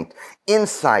 vantage point,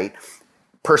 insight,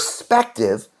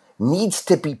 perspective needs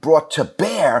to be brought to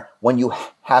bear when you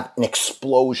have an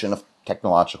explosion of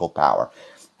technological power.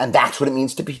 And that's what it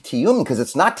means to be Team Human, because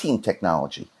it's not team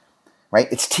technology, right?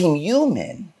 It's Team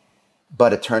Human.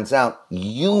 But it turns out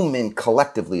human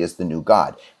collectively is the new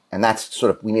God. And that's sort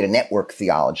of, we need a network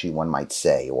theology, one might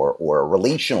say, or a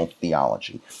relational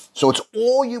theology. So it's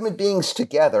all human beings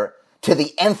together to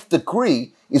the nth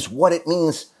degree is what it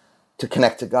means to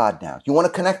connect to God now. You want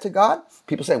to connect to God?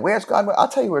 People say, where's God? I'll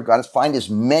tell you where God is. Find as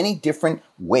many different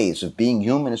ways of being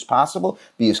human as possible.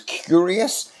 Be as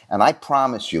curious. And I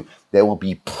promise you, there will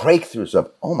be breakthroughs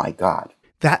of, oh my God.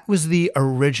 That was the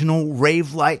original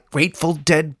rave-like Grateful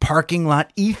Dead parking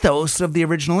lot ethos of the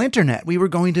original internet. We were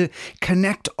going to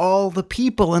connect all the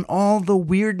people and all the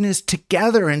weirdness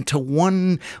together into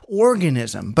one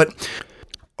organism. But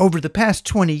over the past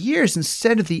 20 years,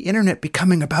 instead of the internet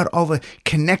becoming about all the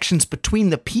connections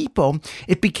between the people,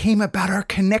 it became about our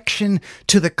connection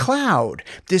to the cloud.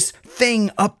 This thing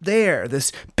up there,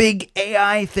 this big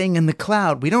AI thing in the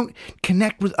cloud. We don't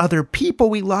connect with other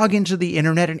people. We log into the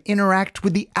internet and interact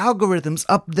with the algorithms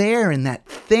up there in that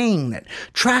thing that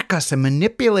track us and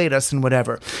manipulate us and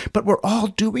whatever. But we're all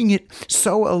doing it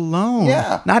so alone,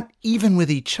 not even with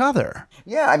each other.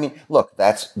 Yeah, I mean, look,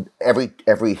 that's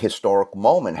every historical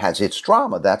moment has its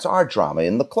drama. That's our drama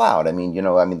in the cloud. I mean,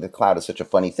 the cloud is such a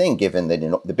funny thing, given that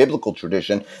in the biblical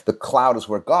tradition, the cloud is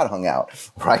where God hung out,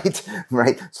 right?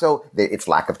 Right. So it's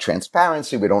lack of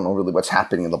transparency. We don't know really what's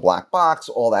happening in the black box,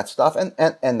 all that stuff.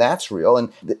 And that's real.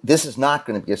 And this is not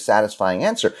going to be a satisfying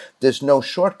answer. There's no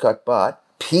shortcut, but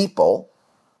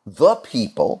the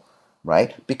people,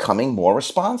 right, becoming more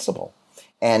responsible.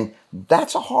 And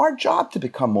that's a hard job, to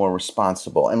become more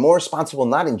responsible, and more responsible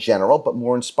not in general, but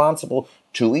more responsible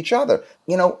to each other.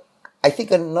 I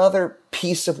think another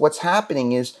piece of what's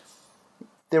happening is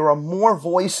there are more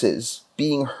voices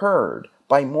being heard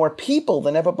by more people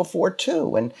than ever before,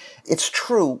 too. And it's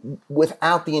true,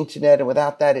 without the internet and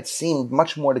without that, it seemed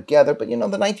much more together. But, the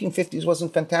 1950s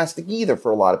wasn't fantastic either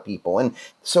for a lot of people. And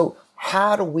so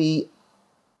how do we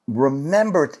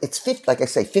remember, it's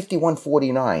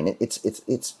 5149. It's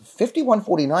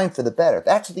 5149 for the better.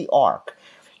 That's the arc.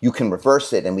 You can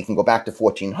reverse it and we can go back to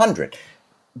 1400,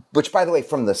 which, by the way,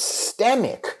 from the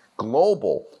systemic,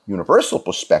 global, universal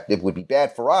perspective would be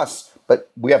bad for us, but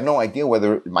we have no idea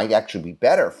whether it might actually be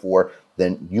better for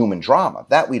the human drama.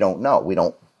 That we don't know. We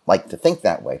don't like to think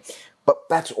that way. But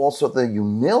that's also the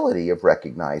humility of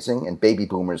recognizing, and baby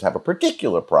boomers have a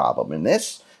particular problem in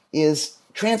this, is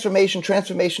transformation.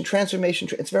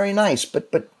 It's very nice,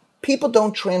 but people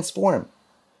don't transform.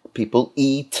 People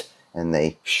eat, and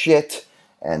they shit,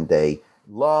 and they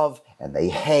love, and they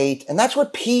hate, and that's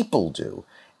what people do.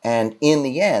 And in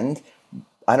the end,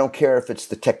 I don't care if it's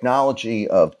the technology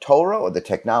of Torah or the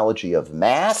technology of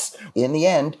mass. In the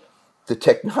end, the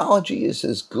technology is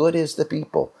as good as the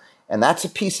people. And that's a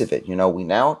piece of it. We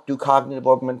now do cognitive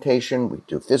augmentation. We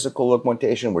do physical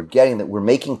augmentation. We're getting that. We're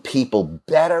making people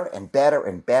better and better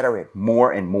and better at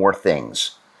more and more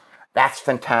things. That's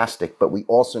fantastic. But we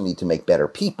also need to make better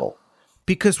people.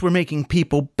 Because we're making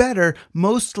people better,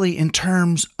 mostly in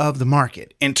terms of the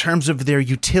market, in terms of their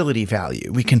utility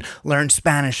value. We can learn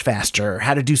Spanish faster,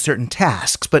 how to do certain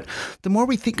tasks. But the more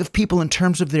we think of people in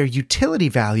terms of their utility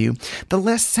value, the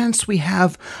less sense we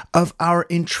have of our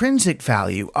intrinsic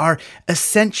value, our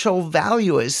essential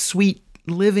value as sweet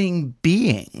living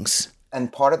beings.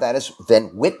 And part of that is then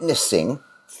witnessing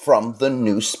from the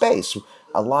new space.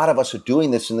 A lot of us are doing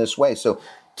this in this way. So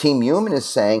Team Human is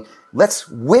saying, let's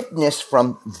witness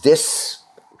from this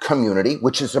community,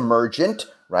 which is emergent,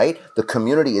 right? The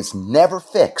community is never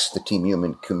fixed, the Team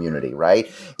Human community, right?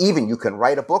 Even you can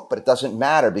write a book, but it doesn't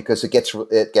matter because it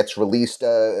gets released,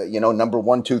 number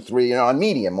 1, 2, 3, on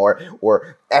Medium,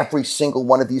 or every single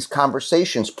one of these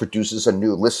conversations produces a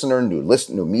new listener,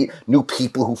 new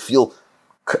people who feel,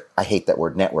 I hate that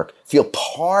word, network, feel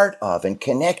part of and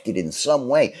connected in some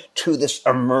way to this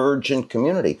emergent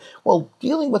community. Well,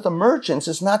 dealing with emergence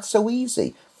is not so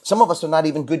easy. Some of us are not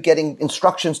even good getting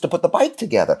instructions to put the bike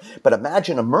together. But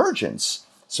imagine emergence.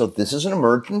 So this is an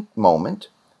emergent moment,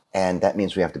 and that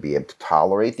means we have to be able to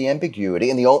tolerate the ambiguity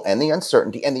and the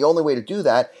uncertainty, and the only way to do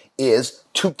that is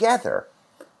together.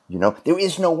 There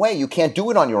is no way. You can't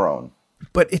do it on your own.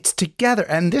 But it's together.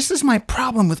 And this is my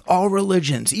problem with all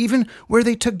religions, even where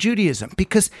they took Judaism,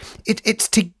 because it's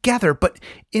together. But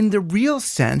in the real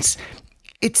sense,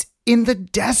 it's in the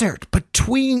desert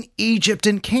between Egypt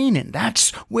and Canaan.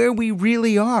 That's where we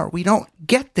really are. We don't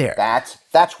get there.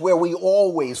 That's where we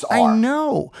always are. I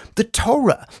know. The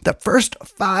Torah, the first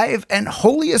 5 and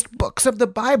holiest books of the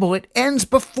Bible, it ends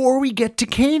before we get to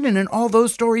Canaan and all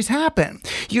those stories happen.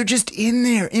 You're just in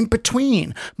there, in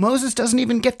between. Moses doesn't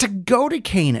even get to go to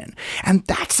Canaan. And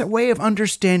that's a way of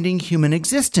understanding human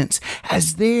existence,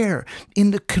 as there,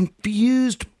 in the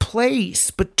confused place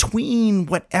between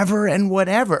whatever and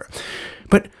whatever.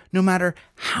 But no matter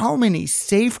how many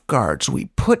safeguards we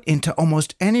put into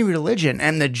almost any religion,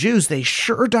 and the Jews, they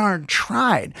sure darn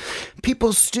tried,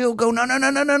 people still go,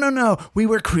 no. We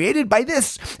were created by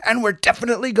this, and we're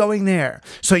definitely going there.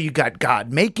 So you got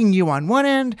God making you on one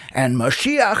end, and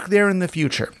Moshiach there in the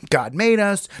future. God made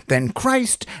us, then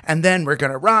Christ, and then we're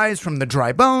going to rise from the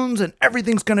dry bones, and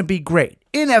everything's going to be great.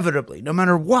 Inevitably, no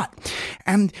matter what.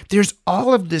 And there's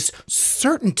all of this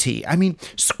certainty. I mean,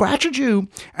 scratch a Jew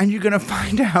and you're going to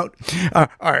find out,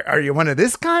 are you one of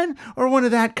this kind or one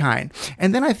of that kind?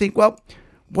 And then I think, well,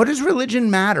 what does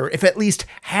religion matter if at least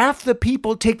half the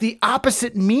people take the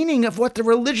opposite meaning of what the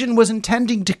religion was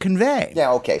intending to convey?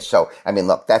 Yeah, okay. So,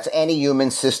 look, that's any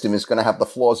human system is going to have the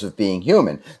flaws of being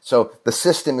human. So the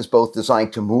system is both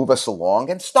designed to move us along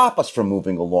and stop us from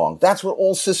moving along. That's what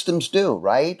all systems do,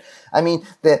 right? And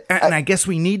I guess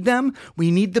we need them.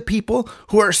 We need the people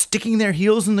who are sticking their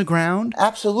heels in the ground.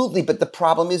 Absolutely. But the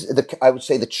problem is, I would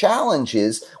say the challenge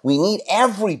is we need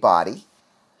everybody.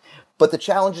 But the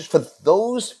challenge is for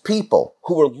those people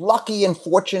who are lucky and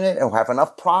fortunate and who have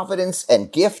enough providence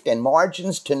and gift and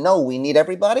margins to know we need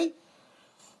everybody.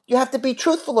 You have to be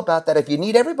truthful about that. If you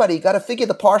need everybody, you got to figure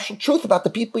the partial truth about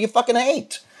the people you fucking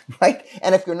hate, right?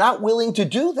 And if you're not willing to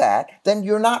do that, then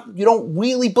you don't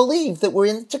really believe that we're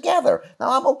in it together.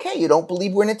 Now, I'm okay. You don't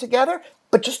believe we're in it together,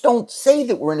 but just don't say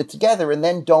that we're in it together and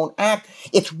then don't act.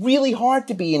 It's really hard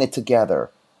to be in it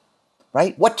together,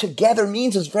 right? What together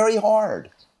means is very hard.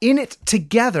 In it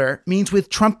together means with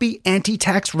Trumpy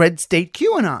anti-tax red state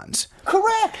QAnons.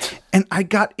 Correct. And I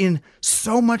got in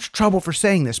so much trouble for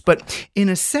saying this, but in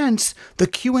a sense, the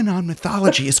QAnon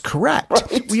mythology is correct.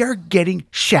 Right. We are getting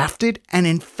shafted and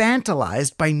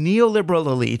infantilized by neoliberal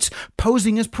elites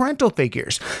posing as parental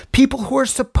figures, people who are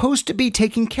supposed to be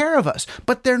taking care of us,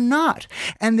 but they're not.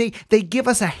 And they give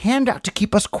us a handout to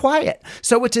keep us quiet.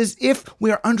 So it's as if we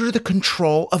are under the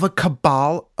control of a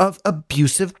cabal of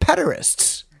abusive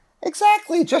pederasts.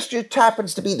 Exactly. It just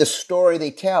happens to be the story they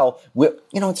tell.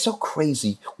 It's so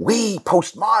crazy. We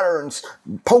postmoderns,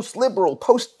 post-liberal,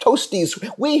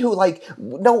 post-toasties, we who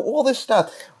know all this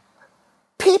stuff.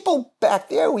 People back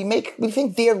there, we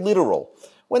think they're literal.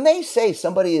 When they say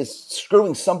somebody is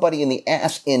screwing somebody in the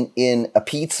ass in a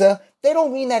pizza, they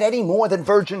don't mean that any more than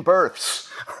virgin births.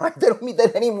 Right? They don't mean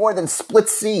that any more than split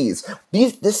seas.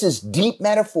 This is deep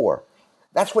metaphor.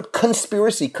 That's what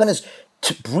conspiracy is.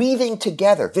 Breathing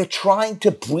together. They're trying to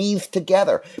breathe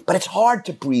together. But it's hard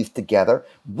to breathe together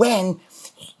when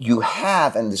you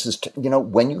have, and this is,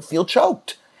 when you feel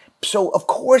choked. So, of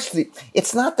course,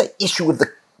 it's not the issue of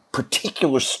the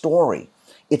particular story.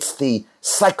 It's the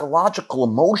psychological,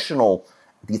 emotional,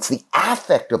 it's the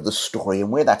affect of the story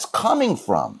and where that's coming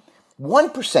from.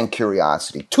 1%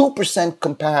 curiosity, 2%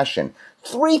 compassion,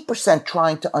 3%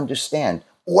 trying to understand,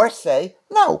 or say,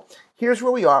 no, here's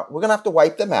where we are. We're going to have to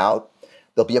wipe them out.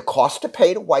 There'll be a cost to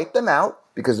pay to wipe them out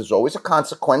because there's always a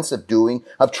consequence of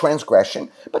transgression.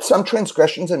 But some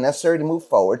transgressions are necessary to move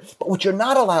forward. But what you're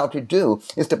not allowed to do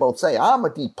is to both say, I'm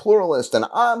a deep pluralist and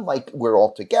I'm we're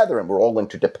all together and we're all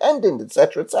interdependent,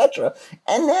 etc.,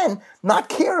 and then not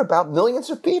care about millions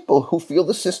of people who feel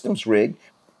the system's rigged,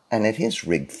 and it is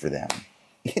rigged for them.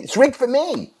 It's rigged for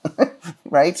me,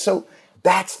 right? So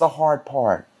that's the hard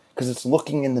part because it's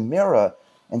looking in the mirror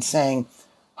and saying,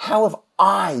 how have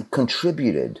I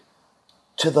contributed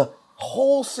to the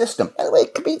whole system? By the way,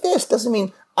 it could be this. Doesn't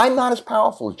mean I'm not as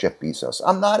powerful as Jeff Bezos.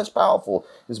 I'm not as powerful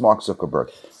as Mark Zuckerberg.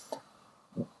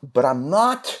 But I'm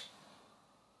not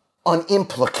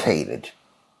unimplicated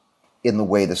in the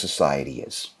way the society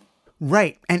is.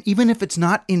 Right. And even if it's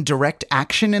not in direct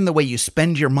action in the way you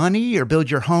spend your money or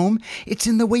build your home, it's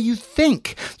in the way you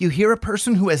think. You hear a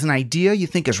person who has an idea you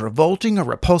think is revolting or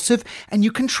repulsive, and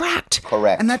you contract.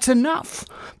 Correct. And that's enough.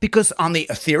 Because on the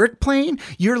etheric plane,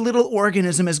 your little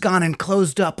organism has gone and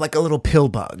closed up like a little pill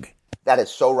bug. That is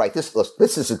so right. This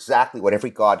is exactly what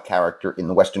every God character in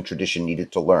the Western tradition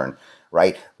needed to learn,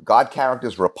 right? God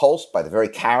characters repulsed by the very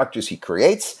characters he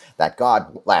creates. That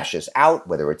God lashes out,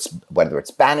 whether it's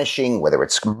banishing, whether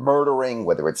it's murdering,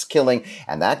 whether it's killing,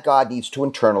 and that God needs to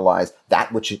internalize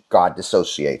that which God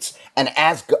dissociates. And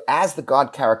as the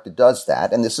God character does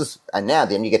that, and now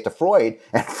then you get to Freud,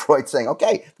 and Freud saying,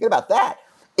 okay, forget about that.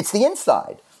 It's the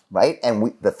inside, right?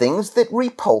 And the things that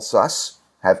repulse us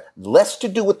have less to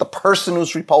do with the person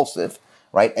who's repulsive,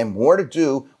 right? And more to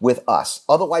do with us.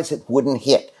 Otherwise, it wouldn't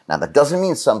hit. Now, that doesn't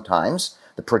mean sometimes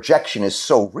the projection is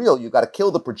so real, you got to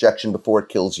kill the projection before it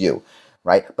kills you,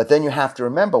 right? But then you have to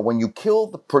remember, when you kill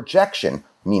the projection,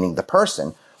 meaning the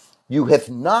person, you have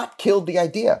not killed the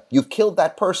idea. You've killed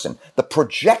that person. The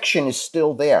projection is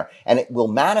still there, and it will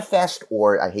manifest,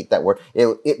 or I hate that word,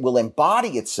 it will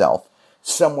embody itself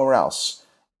somewhere else.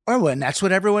 Oh, and that's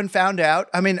what everyone found out.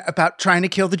 I mean, about trying to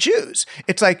kill the Jews.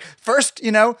 It's like, first,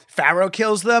 Pharaoh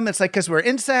kills them. It's like, because we're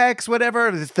insects, whatever.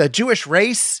 It's the Jewish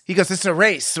race. He goes, this is a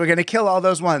race, so we're going to kill all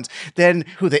those ones. Then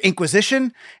the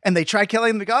Inquisition? And they try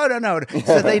killing them. They go, oh, no.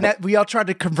 So we all tried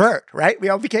to convert, right? We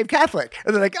all became Catholic.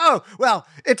 And they're like, oh, well,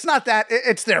 it's not that.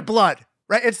 It's their blood.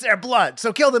 Right? It's their blood.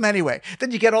 So kill them anyway.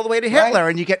 Then you get all the way to Hitler,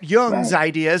 and you get Jung's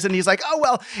ideas, and he's like, oh,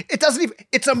 well, it doesn't even,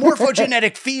 it's a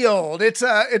morphogenetic field. It's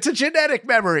a genetic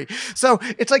memory. So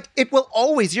it's like, it will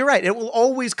always, you're right, it will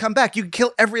always come back. You can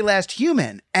kill every last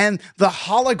human, and the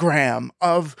hologram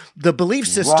of the belief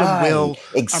system will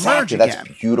emerge again.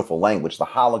 That's beautiful language. The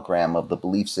hologram of the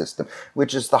belief system,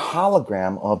 which is the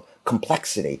hologram of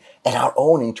complexity and our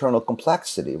own internal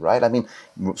complexity, right? I mean,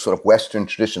 sort of Western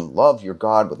tradition, love your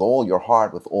God with all your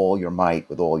heart, with all your might,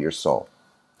 with all your soul.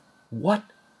 What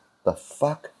the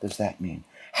fuck does that mean?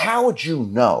 How would you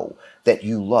know that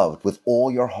you loved with all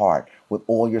your heart, with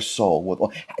all your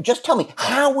soul, just tell me,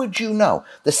 how would you know?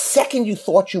 The second you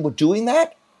thought you were doing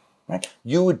that, right,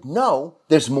 you would know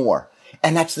there's more.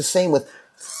 And that's the same with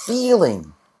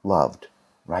feeling loved,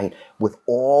 right? With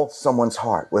all someone's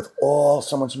heart, with all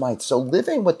someone's might. So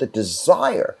living with the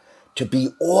desire to be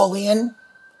all in,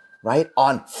 right,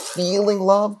 on feeling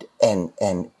loved and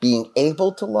being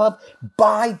able to love,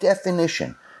 by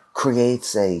definition,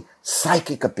 creates a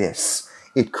psychic abyss.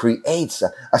 It creates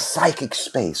a psychic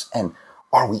space. And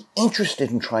are we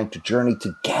interested in trying to journey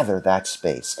together that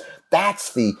space?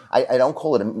 That's I don't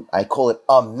call it, I call it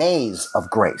a maze of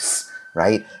grace,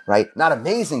 right? Not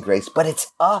amazing grace, but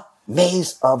it's a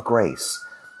maze of grace.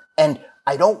 And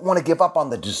I don't want to give up on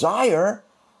the desire,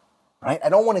 right? I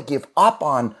don't want to give up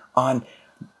on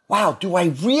wow, do I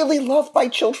really love my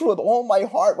children with all my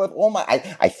heart, with all my,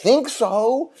 I think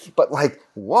so, but like,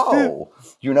 whoa,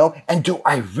 and do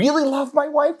I really love my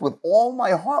wife with all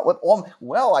my heart,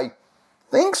 well, I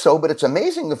think so, but it's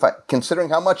amazing considering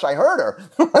how much I hurt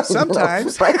her.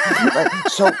 Sometimes. Right?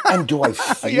 So, and do I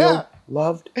feel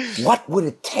loved? What would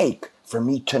it take for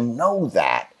me to know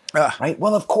that? Right?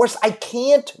 Well, of course, I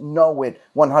can't know it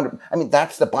 100%. I mean,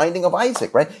 that's the binding of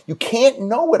Isaac, right? You can't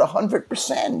know it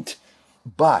 100%,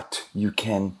 but you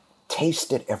can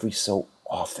taste it every so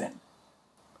often,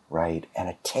 right? And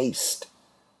a taste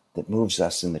that moves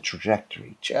us in the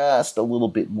trajectory just a little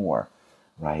bit more,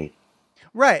 right?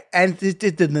 Right. And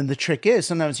then the trick is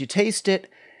sometimes you taste it,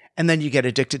 and then you get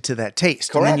addicted to that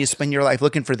taste. Correct. And then you spend your life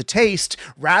looking for the taste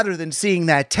rather than seeing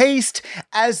that taste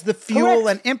as the fuel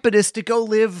and impetus to go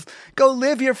live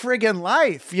your friggin'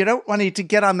 life. You don't want to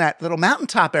get on that little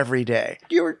mountaintop every day.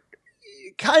 You're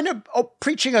kind of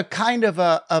preaching a kind of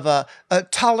a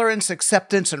tolerance,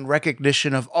 acceptance, and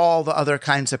recognition of all the other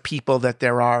kinds of people that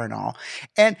there are and all.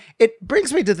 And it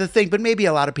brings me to the thing, but maybe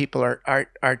a lot of people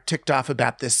are ticked off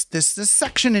about this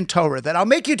section in Torah that I'll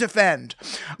make you defend.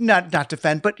 Not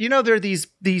defend, but there are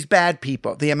these bad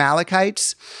people, the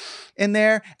Amalekites in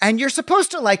there, and you're supposed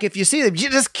to, like, if you see them, you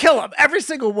just kill them, every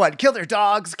single one, kill their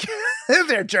dogs, kill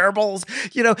their gerbils,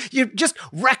 you just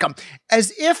wreck them,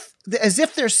 as if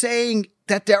they're saying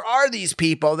that there are these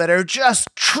people that are just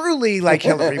truly, like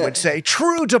Hillary would say,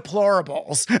 true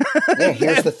deplorables. Yeah,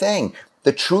 here's the thing.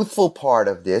 The truthful part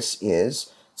of this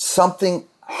is something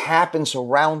happens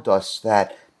around us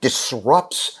that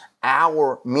disrupts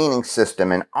our meaning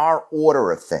system and our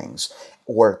order of things,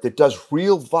 or that does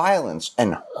real violence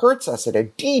and hurts us at a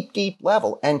deep, deep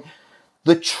level. And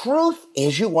the truth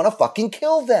is you want to fucking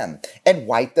kill them and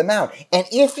wipe them out. And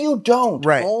if you don't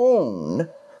own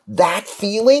that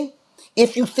feeling,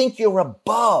 if you think you're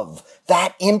above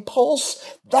that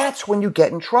impulse, that's when you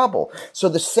get in trouble. So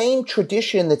the same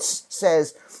tradition that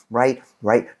says right?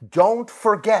 Don't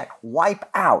forget, wipe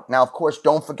out. Now, of course,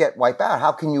 don't forget, wipe out.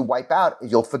 How can you wipe out?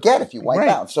 You'll forget if you wipe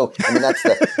out. So, I mean, that's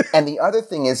and the other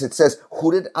thing is, it says,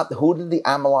 who did the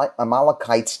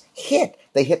Amalekites hit?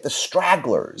 They hit the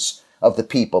stragglers of the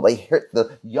people. They hit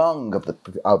the young of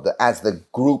the as the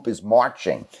group is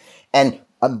marching. And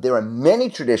there are many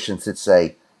traditions that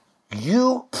say,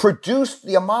 you produced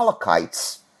the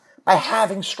Amalekites by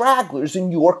having stragglers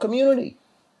in your community.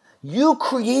 You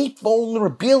create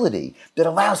vulnerability that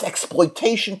allows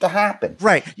exploitation to happen.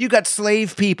 Right. You got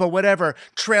slave people, whatever,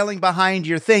 trailing behind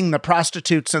your thing, the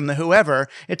prostitutes and the whoever.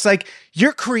 It's like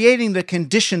you're creating the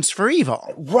conditions for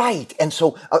evil. Right. And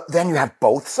so then you have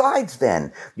both sides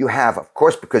then. You have, of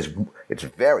course, because it's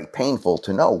very painful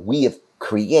to know, we have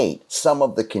create some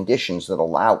of the conditions that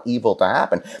allow evil to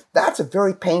happen. That's a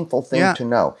very painful thing to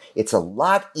know. It's a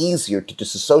lot easier to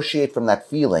disassociate from that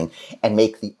feeling and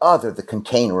make the other the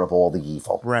container of all the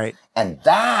evil. Right. And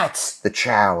that's the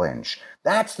challenge.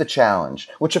 That's the challenge.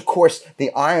 Which, of course,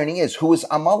 the irony is, who is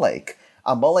Amalek?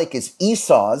 Amalek is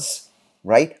Esau's,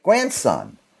 right,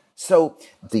 grandson. So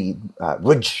the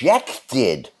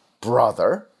rejected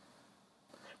brother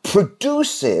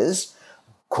produces,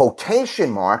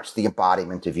 quotation marks, the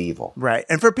embodiment of evil. Right.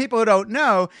 And for people who don't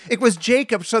know, it was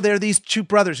Jacob. So there are these two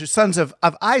brothers who are sons of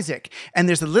Isaac. And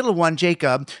there's the little one,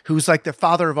 Jacob, who's like the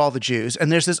father of all the Jews.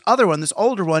 And there's this other one, this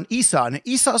older one, Esau. And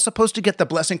Esau's supposed to get the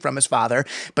blessing from his father.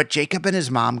 But Jacob and his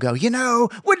mom go,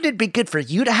 wouldn't it be good for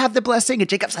you to have the blessing? And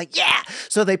Jacob's like, yeah.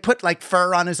 So they put like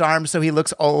fur on his arms so he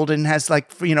looks old and has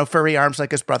like, furry arms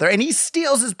like his brother. And he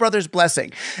steals his brother's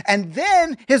blessing. And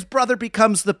then his brother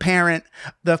becomes the parent,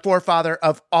 the forefather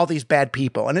of all these bad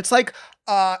people. And it's like,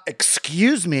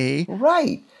 excuse me.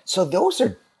 Right. So those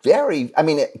are very,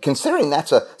 considering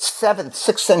that's a 7th,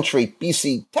 6th century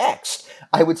BC text,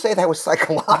 I would say that was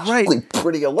psychologically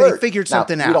pretty alert. They figured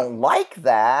something out. We don't like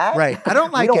that. Right. I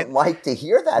don't like it. We don't like to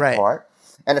hear that part.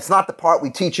 And it's not the part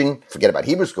we teach forget about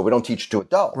Hebrew school, we don't teach it to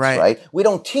adults, right? We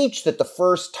don't teach that the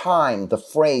first time the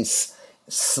phrase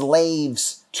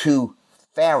slaves to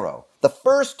Pharaoh, the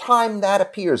first time that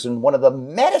appears in one of the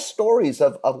meta stories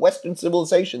of Western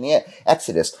civilization, the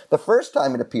Exodus, the first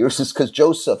time it appears is because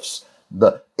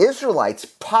the Israelites'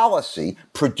 policy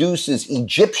produces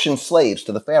Egyptian slaves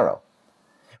to the Pharaoh,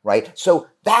 right? So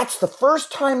that's the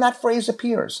first time that phrase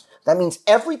appears. That means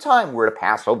every time we're at a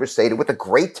Passover Seder with a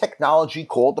great technology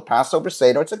called the Passover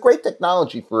Seder, it's a great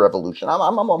technology for evolution.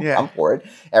 I'm for it.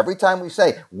 Every time we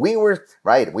say, we were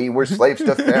slaves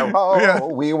to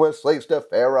Pharaoh, we were slaves to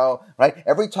Pharaoh, right?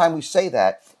 Every time we say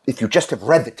that, if you just have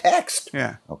read the text,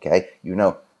 okay,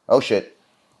 oh shit,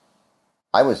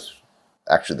 I was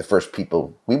actually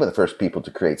we were the first people to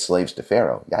create slaves to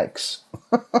Pharaoh. Yikes.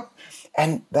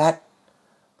 And that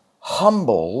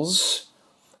humbles,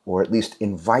 or at least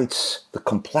invites, the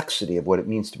complexity of what it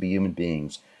means to be human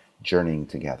beings journeying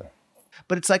together.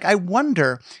 But it's like, I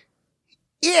wonder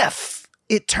if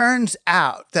it turns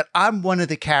out that I'm one of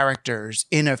the characters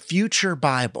in a future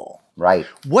Bible. Right.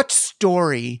 What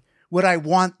story would I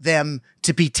want them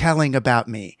to be telling about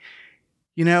me?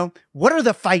 What are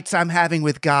the fights I'm having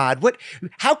with God?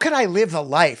 How could I live a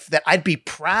life that I'd be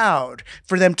proud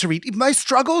for them to read? My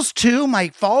struggles too, my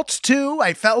faults too.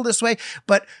 I fell this way,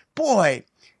 but boy,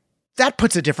 that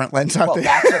puts a different lens on things.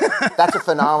 That's a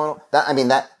phenomenal.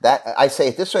 I say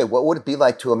it this way: what would it be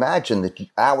like to imagine that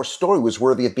our story was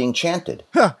worthy of being chanted?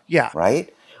 Yeah.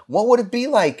 Right. What would it be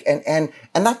like? And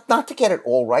not to get it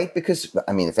all right, because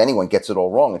if anyone gets it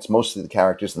all wrong, it's mostly the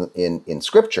characters in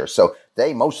Scripture, so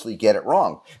they mostly get it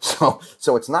wrong.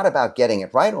 So it's not about getting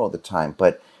it right all the time,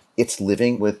 but it's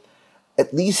living with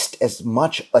at least as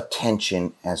much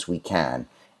attention as we can,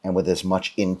 and with as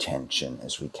much intention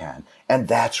as we can. And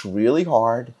that's really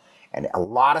hard. And a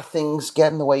lot of things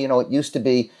get in the way. It used to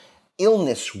be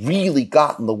illness really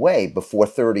got in the way before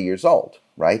 30 years old,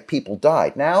 right? People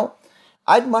died. Now,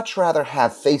 I'd much rather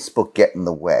have Facebook get in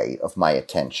the way of my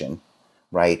attention,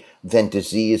 right, than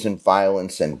disease and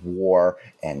violence and war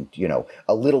and,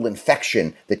 a little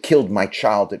infection that killed my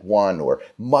child at 1, or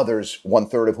mothers,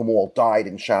 1/3 of whom all died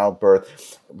in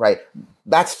childbirth, right?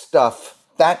 That stuff,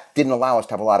 that didn't allow us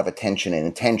to have a lot of attention and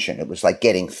intention. It was like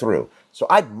getting through. So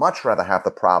I'd much rather have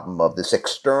the problem of this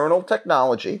external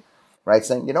technology, right,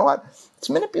 saying, you know what,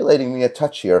 it's manipulating me a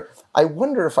touch here. I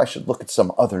wonder if I should look at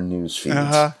some other news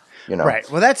feeds. Right.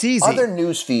 Well, that's easy. Other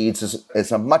news feeds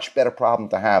is a much better problem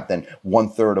to have than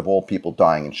 1/3 of all people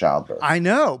dying in childbirth. I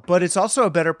know, but it's also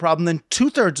a better problem than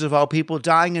 2/3 of all people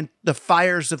dying in the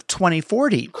fires of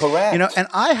 2040. Correct. And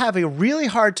I have a really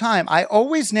hard time. I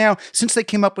always now, since they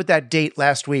came up with that date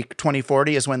last week,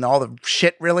 2040 is when all the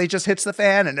shit really just hits the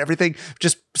fan and everything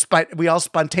we all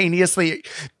spontaneously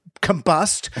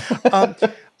combust.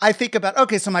 I think about,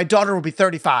 okay, so my daughter will be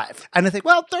 35. And I think,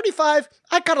 well, 35,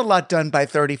 I got a lot done by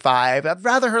 35. I'd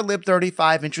rather her live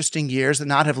 35 interesting years than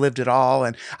not have lived at all.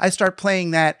 And I start playing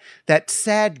that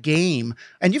sad game.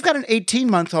 And you've got an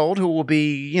 18-month-old who will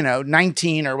be,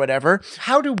 19 or whatever.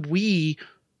 How do we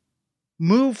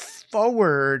move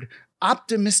forward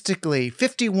optimistically,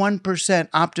 51%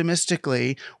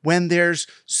 optimistically, when there's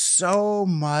so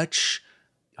much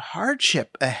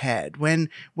hardship ahead, when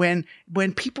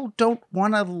people don't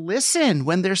want to listen,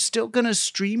 when they're still going to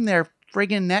stream their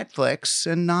friggin'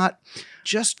 Netflix and not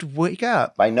just wake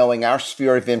up? By knowing our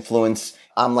sphere of influence,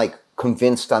 I'm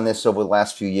convinced on this over the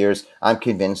last few years. I'm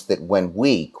convinced that when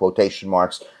we, quotation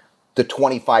marks, the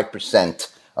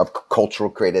 25% of cultural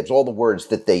creatives, all the words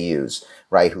that they use,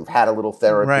 right, who've had a little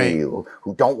therapy,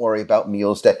 who don't worry about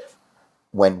meals, that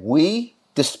when we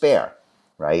despair,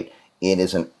 right, it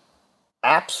is an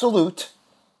absolute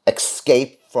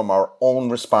escape from our own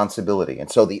responsibility. And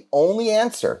so the only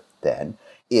answer then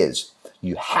is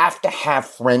you have to have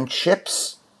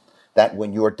friendships that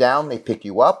when you're down, they pick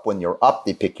you up. When you're up,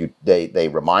 they pick you, they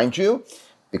remind you,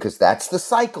 because that's the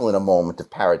cycle in a moment of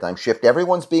paradigm shift.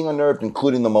 Everyone's being unnerved,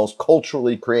 including the most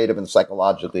culturally creative and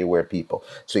psychologically aware people.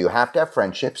 So you have to have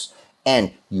friendships,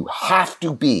 and you have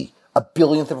to be a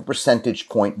billionth of a percentage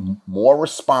point more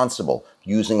responsible,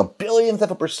 using a billionth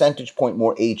of a percentage point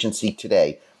more agency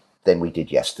today than we did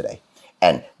yesterday.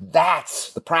 And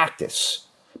that's the practice.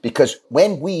 Because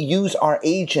when we use our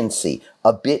agency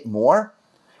a bit more,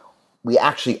 we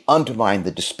actually undermine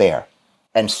the despair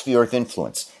and sphere of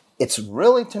influence. It's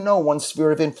really to know one's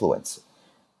sphere of influence,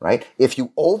 right? If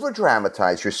you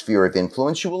over-dramatize your sphere of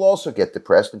influence, you will also get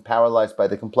depressed and paralyzed by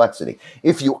the complexity.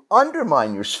 If you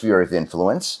undermine your sphere of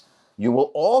influence, you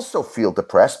will also feel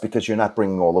depressed because you're not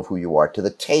bringing all of who you are to the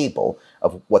table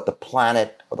of what the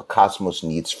planet or the cosmos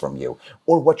needs from you,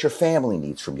 or what your family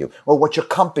needs from you, or what your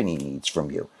company needs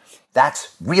from you.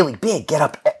 That's really big.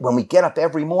 When we get up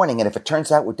every morning, and if it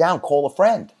turns out we're down, call a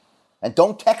friend. And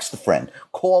don't text a friend,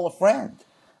 call a friend,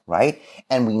 right?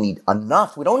 And we need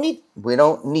enough. We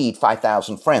don't need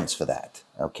 5,000 friends for that,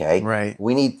 okay? Right.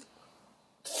 We need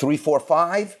 3, 4,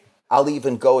 5. I'll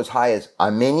even go as high as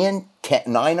a million,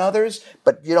 9 others,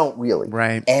 but you don't really.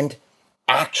 Right. And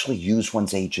actually use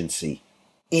one's agency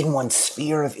in one's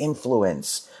sphere of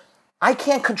influence. I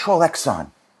can't control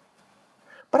Exxon,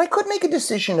 but I could make a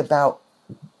decision about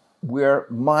where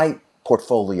my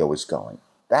portfolio is going.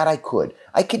 That I could.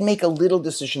 I could make a little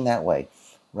decision that way,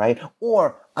 right?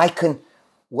 Or I can,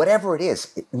 whatever it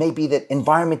is, it may be that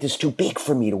environment is too big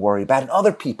for me to worry about, and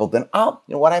other people, then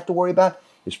what I have to worry about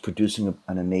is producing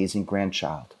an amazing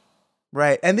grandchild.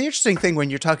 Right. And the interesting thing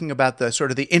when you're talking about the sort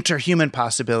of the interhuman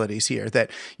possibilities here, that,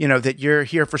 that you're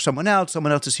here for someone else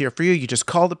is here for you. You just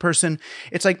call the person.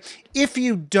 It's like, if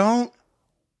you don't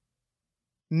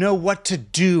know what to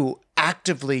do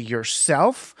actively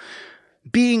yourself,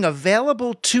 being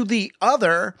available to the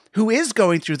other who is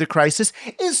going through the crisis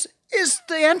is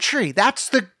the entry. That's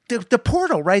the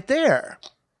portal right there.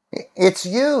 It's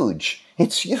huge.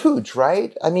 It's huge,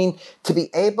 right? I mean, to be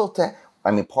able to,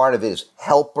 part of it is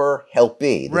helper,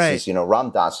 helpee. This is, Ram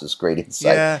Dass's great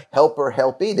insight. Yeah. Helper,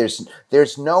 helpee.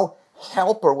 There's no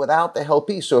helper without the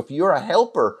helpee. So if you're a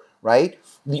helper, right,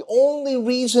 the only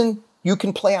reason you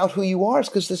can play out who you are is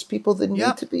because there's people that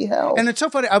need to be helped. And it's so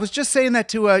funny. I was just saying that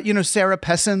to, Sarah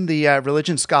Pessin, the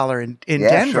religion scholar in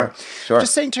Denver. Sure.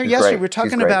 Just saying to her yesterday, we were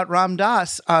talking about Ram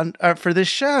Dass on for this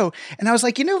show. And I was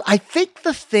like, I think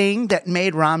the thing that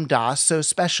made Ram Dass so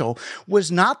special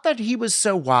was not that he was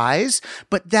so wise,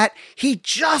 but that he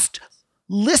just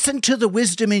listened to the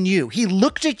wisdom in you. He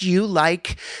looked at you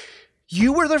like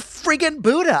you were the friggin'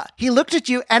 Buddha. He looked at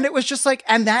you and it was just like,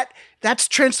 and that's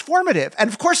transformative. And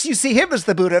of course you see him as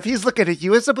the Buddha. If he's looking at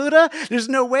you as a Buddha, there's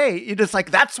no way. You're just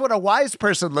like, that's what a wise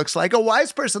person looks like. A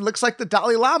wise person looks like the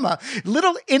Dalai Lama.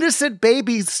 Little innocent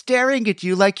babies staring at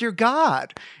you like you're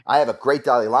God. I have a great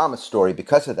Dalai Lama story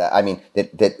because of that.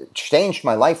 That changed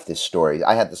my life, this story.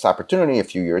 I had this opportunity a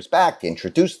few years back to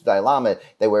introduce the Dalai Lama.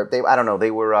 There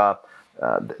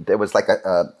was like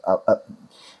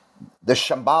the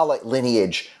Shambhala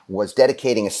lineage was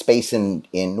dedicating a space in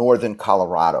northern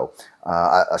Colorado,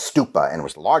 a stupa, and it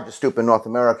was the largest stupa in North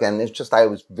America. And it's just, I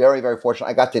was very, very fortunate.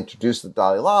 I got to introduce the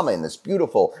Dalai Lama in this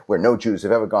beautiful, where no Jews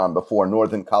have ever gone before,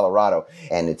 northern Colorado.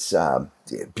 And it's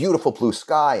beautiful blue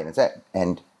sky.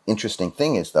 And interesting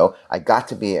thing is, though, I got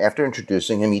to be, after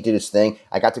introducing him, he did his thing.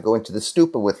 I got to go into the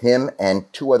stupa with him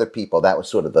and 2 other people. That was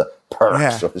sort of the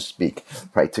perk, so to speak,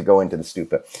 right, to go into the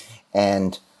stupa.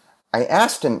 And I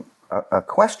asked him a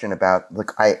question about,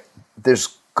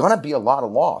 there's going to be a lot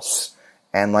of loss.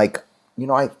 And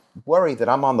worry that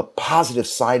I'm on the positive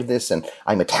side of this and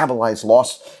I metabolize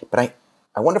loss. But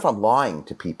I wonder if I'm lying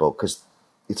to people, because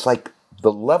it's like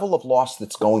the level of loss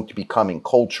that's going to be coming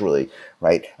culturally,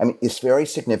 right? I mean, it's very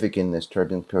significant in this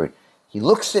turbulent period. He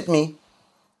looks at me,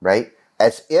 right,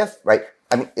 as if, right,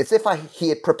 I mean, it's if he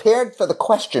had prepared for the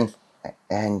question,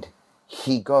 and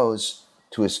he goes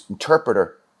to his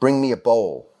interpreter, bring me a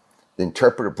bowl. The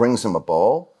interpreter brings him a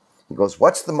bowl. He goes,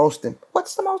 what's the most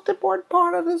important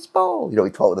part of this bowl? You know, he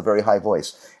told with a very high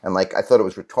voice. And like, I thought it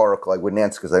was rhetorical. I wouldn't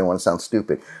answer because I didn't want to sound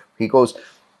stupid. He goes,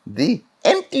 the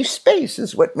empty space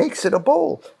is what makes it a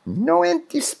bowl. No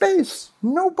empty space,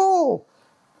 no bowl.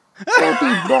 There'll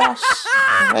be loss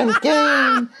and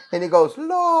gain. And he goes,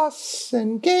 loss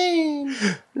and gain,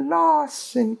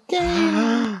 loss and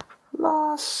gain,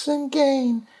 loss and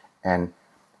gain. And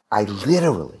I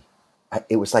literally,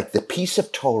 it was like the piece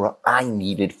of Torah I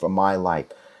needed for my life.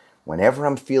 Whenever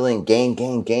I'm feeling gain,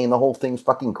 the whole thing's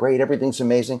fucking great, everything's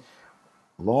amazing.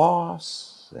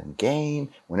 Loss and gain.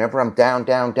 Whenever I'm down,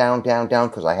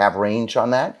 because I have range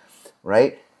on that,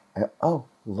 right?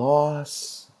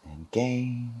 Loss and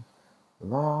gain,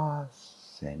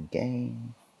 loss and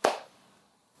gain.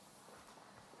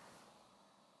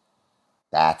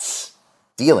 That's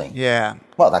dealing. Yeah.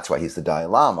 Well, that's why he's the Dalai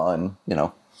Lama, and, you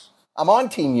know, I'm on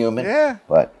Team Human, yeah,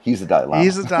 but he's the Dalai Lama.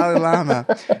 He's the Dalai Lama.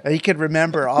 He could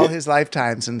remember all his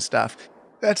lifetimes and stuff.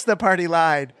 That's the part he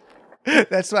lied.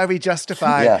 That's why we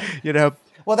justify, you know.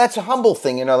 Well, that's a humble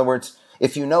thing. In other words,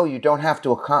 if you know you don't have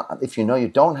to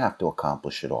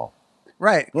accomplish it all.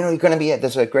 Right. You know, you're going to be,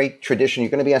 there's a great tradition, you're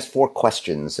going to be asked 4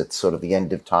 questions at sort of the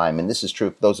end of time. And this is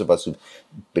true for those of us who've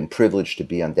been privileged to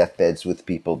be on deathbeds with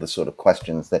people, the sort of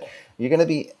questions that you're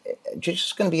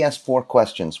just going to be asked 4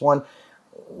 questions. One,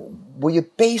 were you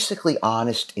basically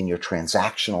honest in your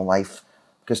transactional life?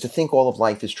 Because to think all of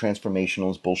life is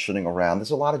transformational is bullshitting around. There's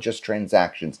a lot of just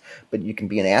transactions, but you can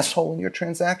be an asshole in your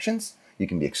transactions. You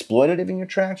can be exploitative in your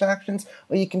transactions,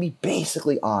 or you can be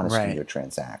basically honest in your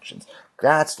transactions.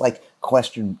 That's like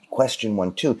question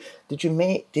 1, 2. Did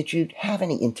you have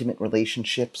any intimate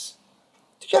relationships?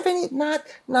 Did you have any,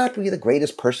 not really the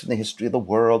greatest person in the history of the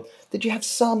world? Did you have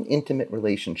some intimate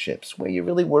relationships where you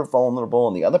really were vulnerable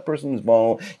and the other person was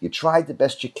vulnerable? You tried the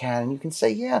best you can, and you can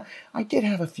say, yeah, I did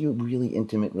have a few really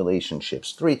intimate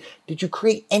relationships. 3, did you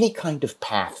create any kind of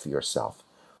path for yourself?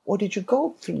 Or did you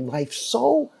go through life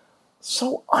so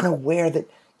unaware that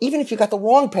even if you got the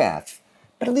wrong path,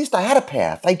 but at least I had a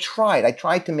path. I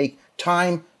tried to make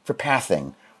time for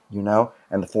pathing, you know?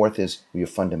 And the 4th is, were you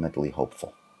fundamentally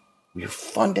hopeful? Were you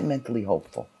fundamentally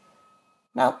hopeful?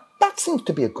 Now, that seems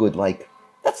to be a good, like,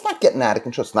 that's not getting out of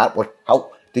control. It's not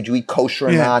how did you eat kosher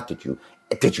or not?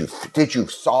 Did you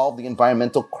solve the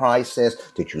environmental crisis?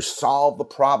 Did you solve the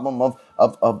problem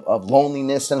of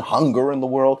loneliness and hunger in the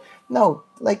world? No,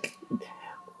 like,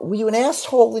 were you an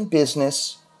asshole in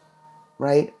business,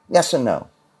 right? Yes or no?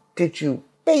 Did you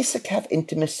have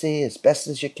intimacy as best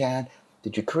as you can?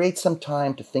 Did you create some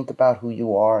time to think about who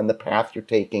you are and the path you're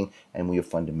taking? And were you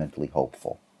fundamentally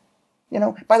hopeful? You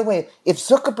know, by the way, if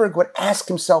Zuckerberg would ask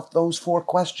himself those 4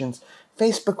 questions,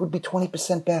 Facebook would be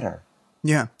 20% better.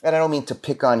 Yeah. And I don't mean to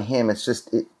pick on him. It's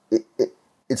just,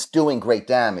 it's doing great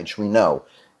damage, we know,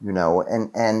 you know,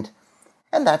 and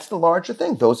that's the larger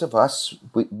thing. Those of us,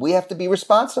 we have to be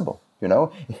responsible, you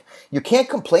know. You can't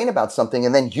complain about something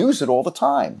and then use it all the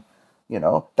time. You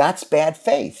know, that's bad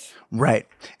faith. Right.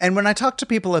 And when I talk to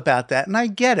people about that, and I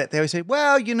get it, they always say,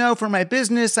 well, you know, for my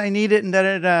business, I need it, and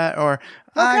da-da-da, or...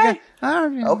 Okay.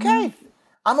 Okay.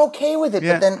 I'm okay with it,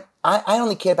 but then I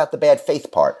only care about the bad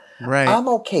faith part. Right. I'm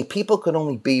okay. People can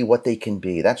only be what they can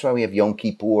be. That's why we have Yom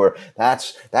Kippur.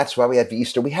 That's why we have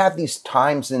Easter. We have these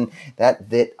times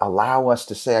that allow us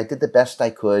to say, I did the best I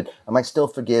could. Am I still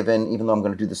forgiven, even though I'm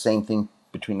going to do the same thing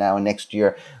between now and next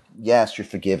year? Yes, you're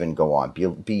forgiven. Go on.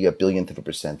 Be a billionth of a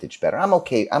percentage better. I'm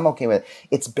okay with it.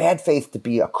 It's bad faith to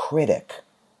be a critic,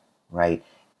 right?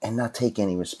 And not take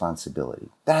any responsibility.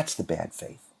 That's the bad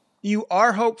faith. You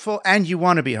are hopeful and you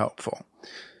want to be hopeful.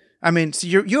 I mean, so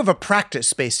you have a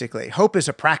practice, basically. Hope is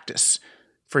a practice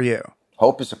for you.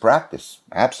 Hope is a practice.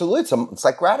 Absolutely. It's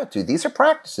like gratitude. These are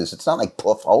practices. It's not like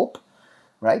poof hope,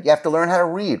 right? You have to learn how to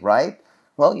read, right?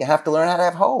 Well, you have to learn how to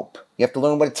have hope. You have to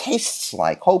learn what it tastes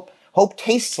like. Hope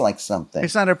tastes like something.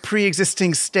 It's not a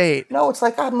pre-existing state. No, it's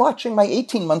like I'm watching my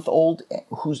 18-month-old,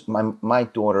 who's my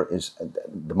daughter is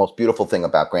the most beautiful thing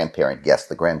about grandparent. Yes,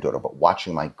 the granddaughter, but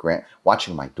watching my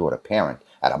daughter parent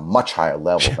at a much higher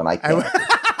level than I parented.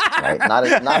 Right?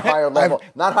 Not higher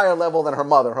level than her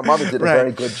mother. Her mother did a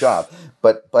very good job,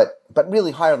 but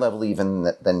really higher level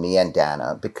even than me and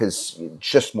Dana, because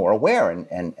just more aware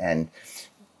and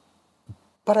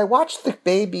But I watch the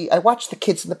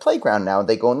kids in the playground now, and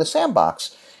they go in the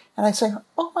sandbox. And I say,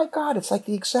 oh my God, it's like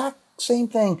the exact same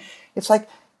thing. It's like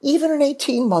even an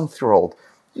 18-month-old,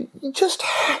 you just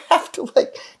have to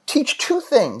teach two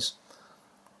things.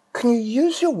 Can you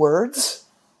use your words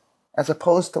as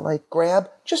opposed to grab?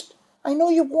 I know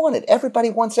you want it. Everybody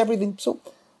wants everything. So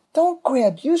don't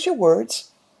grab. Use your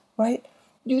words, right?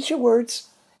 Use your words.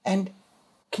 And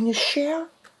can you share?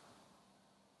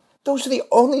 Those are the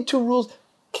only two rules.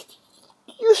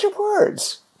 Use your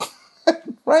words,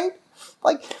 right?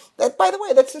 That. By the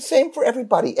way, that's the same for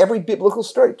everybody. Every biblical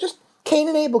story. Just Cain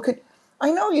and Abel could.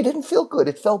 I know you didn't feel good.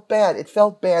 It felt bad. It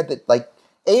felt bad that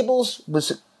Abel's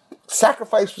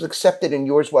sacrifice was accepted and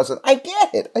yours wasn't. I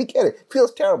get it. It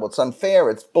feels terrible. It's unfair.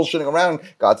 It's bullshitting around.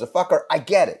 God's a fucker. I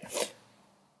get it.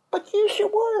 But use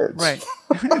your words. Right.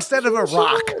 Instead of a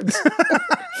rock.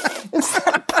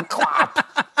 Instead of a clap.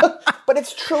 But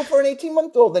it's true for an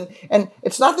 18-month-old. And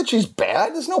it's not that she's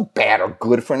bad. There's no bad or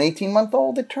good for an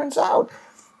 18-month-old. It turns out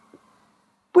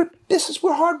we're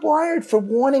hardwired for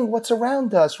wanting what's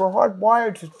around us. We're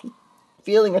hardwired for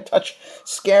feeling a touch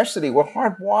scarcity. We're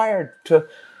hardwired to,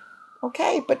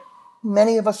 okay, but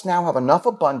many of us now have enough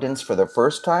abundance for the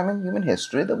first time in human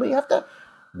history that we have to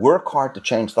work hard to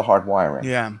change the hardwiring.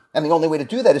 Yeah. And the only way to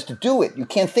do that is to do it. You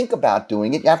can't think about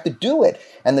doing it. You have to do it.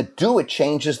 And the do it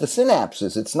changes the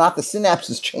synapses. It's not the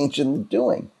synapses changing the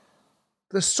doing.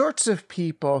 The sorts of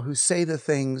people who say the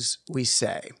things we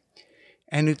say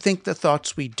and who think the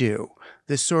thoughts we do,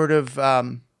 this sort of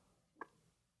to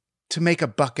make a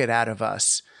bucket out of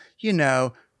us,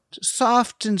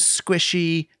 soft and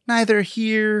squishy, neither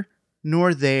here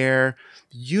nor there,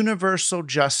 universal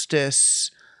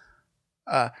justice,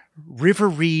 River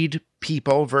Reed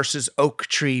people versus Oak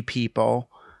Tree people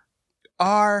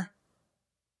are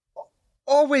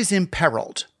always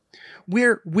imperiled.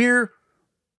 We're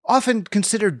often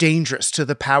considered dangerous to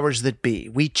the powers that be.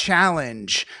 We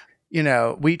challenge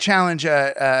a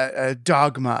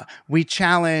dogma. We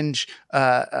challenge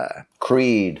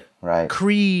creed, right?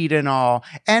 Creed and all.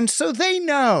 And so they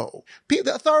know,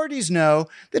 the authorities know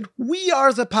that we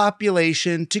are the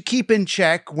population to keep in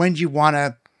check when you want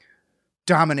to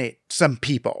dominate some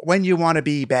people, when you want to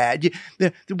be bad.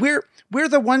 We're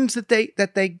the ones that they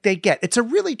get. It's a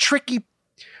really tricky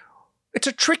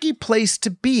place to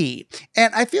be.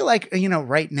 And I feel like,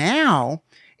 right now,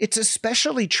 it's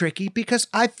especially tricky because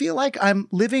I feel like I'm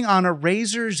living on a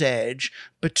razor's edge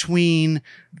between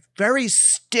very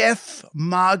stiff,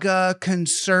 MAGA,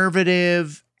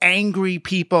 conservative, angry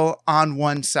people on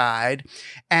one side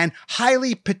and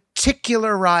highly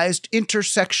particularized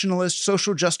intersectionalist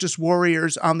social justice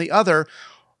warriors on the other,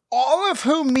 all of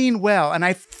whom mean well. And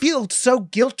I feel so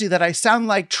guilty that I sound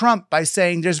like Trump by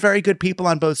saying there's very good people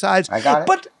on both sides. I got it.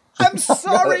 But I'm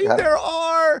sorry, there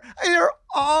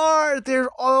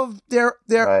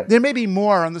may be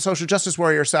more on the social justice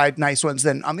warrior side, nice ones,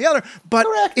 than on the other, but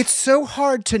Correct. It's so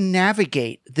hard to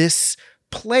navigate this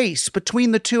place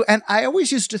between the two. And I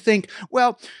always used to think,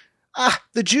 well,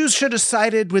 the Jews should have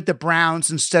sided with the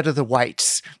Browns instead of the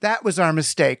whites. That was our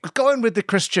mistake. Going with the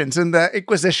Christians and the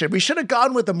Inquisition. We should have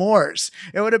gone with the Moors.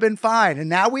 It would have been fine. And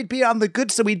now we'd be on the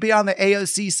good side. We'd be on the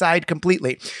AOC side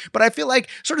completely. But I feel like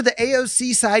sort of the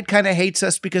AOC side kind of hates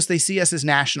us because they see us as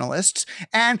nationalists.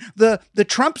 And the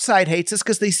Trump side hates us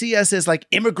because they see us as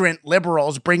immigrant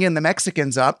liberals bringing the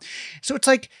Mexicans up. So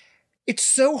it's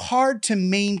so hard to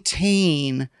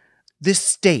maintain this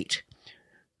state.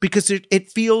 Because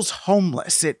it feels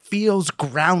homeless, it feels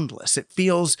groundless, it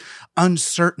feels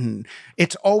uncertain.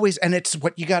 It's always, and it's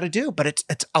what you got to do, but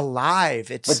it's alive.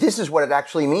 But this is what it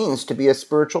actually means to be a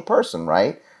spiritual person,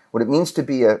 right? What it means to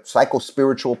be a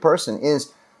psycho-spiritual person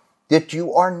is that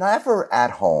you are never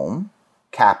at home,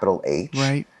 capital H.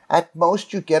 Right. At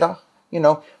most you get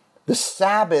the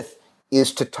Sabbath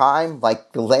is to time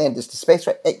like the land is to space,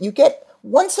 right? You get,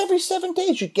 once every 7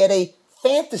 days, you get a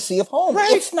fantasy of home.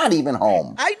 Right. It's not even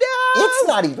home. I know. It's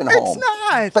not even home. It's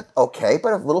not. But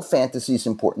a little fantasy is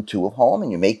important too of home,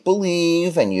 and you make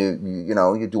believe, and you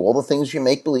do all the things you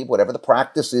make believe, whatever the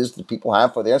practice is that people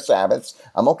have for their Sabbaths.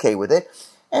 I'm okay with it.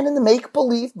 And in the make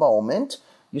believe moment,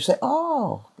 you say,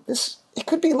 "Oh, it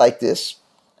could be like this,"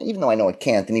 even though I know it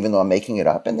can't, and even though I'm making it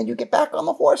up. And then you get back on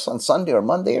the horse on Sunday or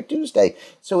Monday or Tuesday.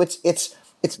 So it's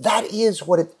that is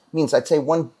what it means. I'd say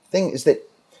one thing is that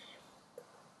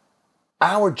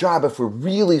our job, if we're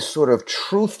really sort of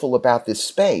truthful about this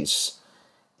space,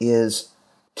 is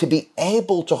to be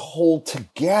able to hold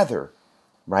together,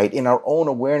 right, in our own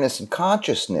awareness and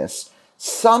consciousness,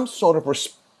 some sort of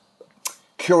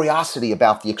curiosity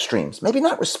about the extremes. Maybe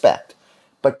not respect,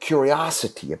 but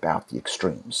curiosity about the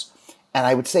extremes. And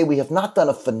I would say we have not done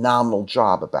a phenomenal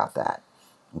job about that,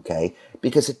 okay?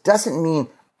 Because it doesn't mean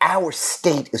our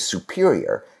state is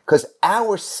superior, because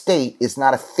our state is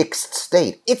not a fixed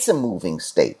state. It's a moving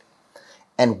state.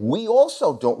 And we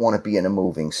also don't want to be in a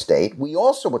moving state. We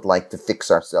also would like to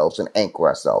fix ourselves and anchor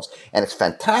ourselves. And it's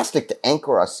fantastic to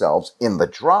anchor ourselves in the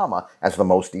drama as the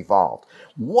most evolved.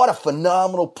 What a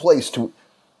phenomenal place to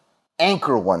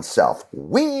anchor oneself.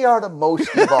 We are the most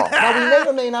evolved. Now, we may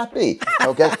or may not be,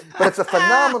 okay? But it's a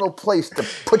phenomenal place to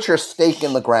put your stake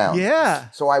in the ground. Yeah.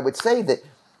 So I would say that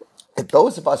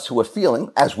those of us who are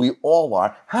feeling, as we all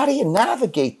are, how do you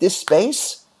navigate this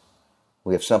space?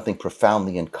 We have something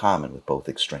profoundly in common with both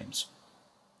extremes.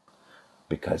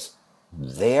 Because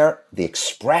the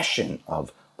expression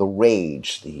of the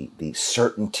rage, the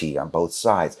certainty on both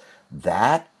sides,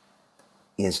 that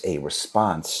is a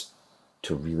response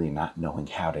to really not knowing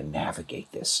how to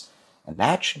navigate this. And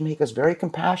that should make us very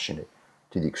compassionate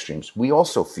to the extremes. We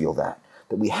also feel that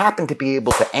we happen to be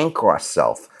able to anchor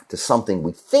ourselves to something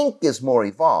we think is more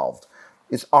evolved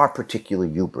is our particular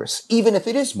hubris. Even if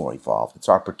it is more evolved, it's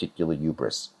our particular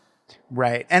hubris.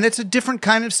 Right. And it's a different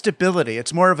kind of stability.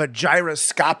 It's more of a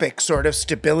gyroscopic sort of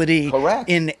stability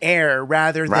in air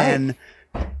rather than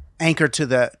anchored to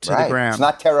the ground. It's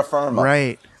not terra firma.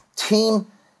 Right. Team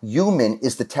human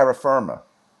is the terra firma.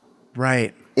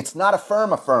 Right. It's not a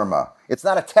firma. It's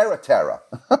not a terra.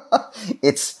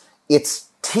 It's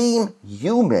team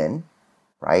human,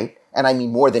 right? And I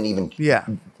mean more than even,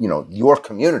 your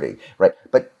community, right?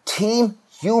 But team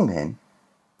human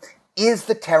is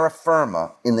the terra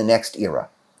firma in the next era.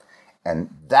 And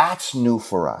that's new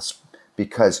for us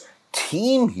because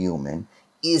team human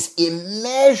is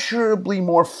immeasurably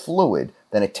more fluid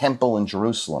than a temple in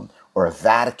Jerusalem or a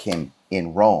Vatican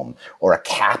in Rome or a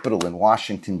Capitol in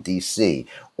Washington, D.C.,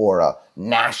 or a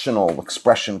national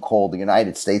expression called the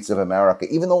United States of America.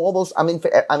 Even though all those, I'm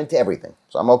into everything,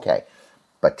 so I'm okay.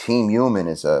 But Team Human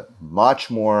is a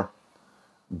much more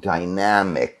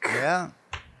dynamic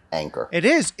anchor. It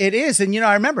is. And,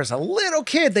 I remember as a little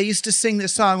kid, they used to sing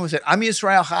this song, was it Am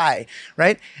Yisrael Chai,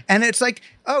 right? And it's like,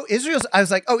 Israel's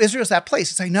that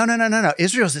place. It's like, no.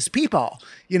 Israel's this people,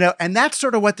 and that's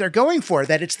sort of what they're going for,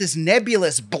 that it's this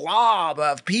nebulous blob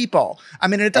of people. I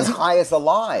mean, it doesn't. And Chai is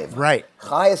alive. Right.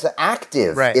 Chai is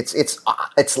active. Right. It's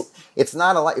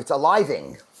not alive. It's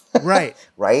aliving. Right.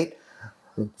 Right.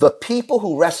 The people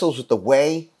who wrestles with the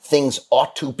way things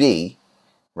ought to be,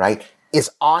 right, is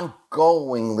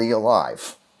ongoingly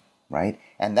alive, right?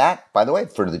 And that, by the way,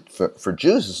 for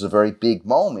Jews, is a very big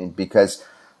moment because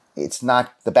it's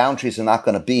not, the boundaries are not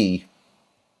going to be,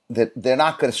 that they're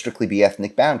not going to strictly be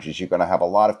ethnic boundaries. You're going to have a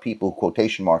lot of people who,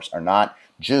 quotation marks, are not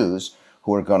Jews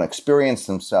who are going to experience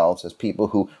themselves as people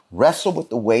who wrestle with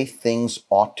the way things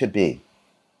ought to be,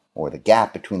 or the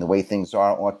gap between the way things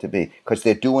are ought to be, because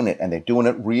they're doing it, and they're doing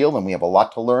it real, and we have a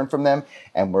lot to learn from them,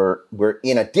 and we're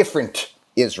in a different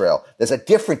Israel. There's a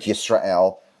different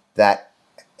Yisrael that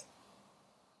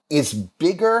is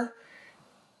bigger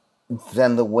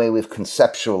than the way we've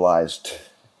conceptualized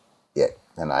it.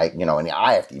 And I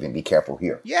have to even be careful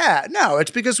here. Yeah, no,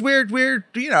 it's because we're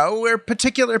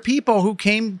particular people who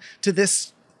came to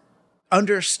this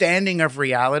understanding of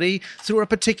reality through a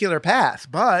particular path,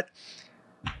 but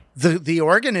the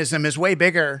organism is way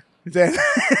bigger than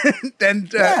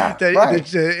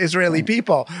the Israeli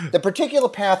people. The particular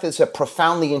path is a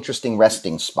profoundly interesting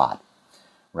resting spot,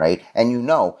 right? And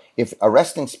if a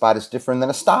resting spot is different than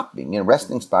a stopping,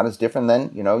 resting spot is different than,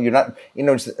 you're not,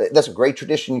 that's a great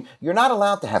tradition. You're not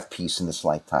allowed to have peace in this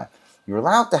lifetime. You're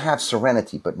allowed to have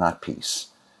serenity, but not peace,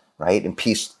 right? And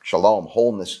peace, shalom,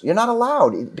 wholeness. You're not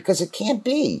allowed because it can't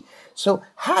be. So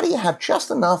how do you have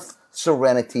just enough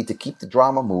serenity to keep the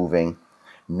drama moving,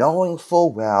 knowing full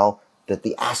well that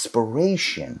the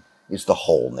aspiration is the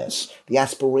wholeness, the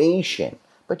aspiration.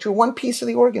 But you're one piece of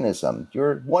the organism.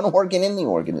 You're one organ in the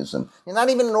organism. You're not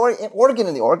even an organ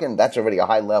in the organ. That's already a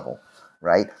high level,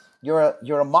 right? You're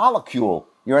a molecule.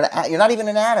 You're not even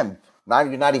an atom.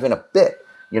 You're not even a bit.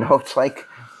 It's like,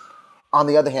 on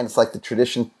the other hand, it's like the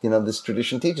tradition. This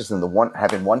tradition teaches them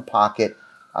having one pocket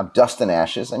of dust and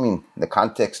ashes. I mean, in the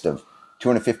context of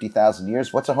 250,000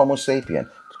 years, what's a Homo sapien?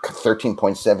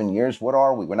 13.7 years. What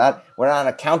are we? We're not an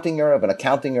accounting era of an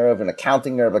accounting era of an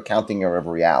accounting era of accounting era of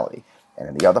reality. And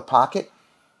in the other pocket,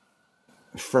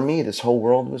 for me, this whole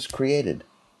world was created.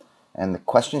 And the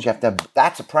questions you have to have,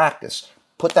 that's a practice.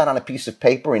 Put that on a piece of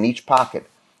paper in each pocket,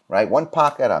 right? One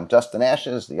pocket, I'm dust and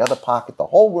ashes. The other pocket, the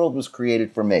whole world was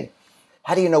created for me.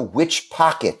 How do you know which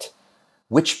pocket,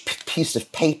 which piece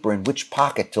of paper in which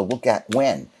pocket to look at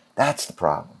when? That's the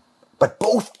problem. But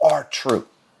both are true.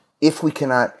 If we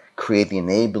cannot create the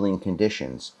enabling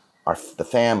conditions the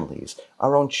families,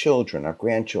 our own children, our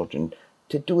grandchildren,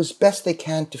 to do as best they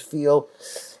can to feel,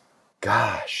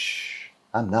 gosh,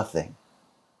 I'm nothing.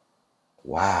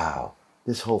 Wow,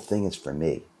 this whole thing is for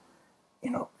me.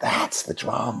 That's the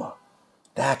drama.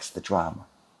 That's the drama.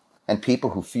 And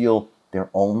people who feel they're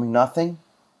only nothing,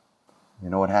 you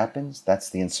know what happens? That's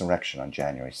the insurrection on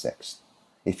January 6th.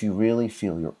 If you really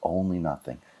feel you're only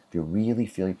nothing, if you really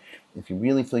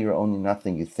feel you're only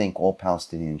nothing, you think all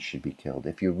Palestinians should be killed.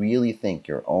 If you really think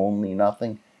you're only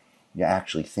nothing, you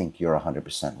actually think you're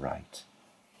 100% right.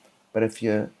 But if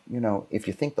you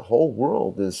think the whole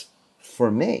world is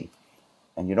for me,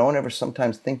 and you don't ever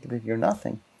sometimes think that you're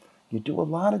nothing, you do a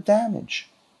lot of damage.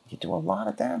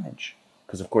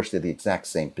 Because, of course, they're the exact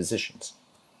same positions.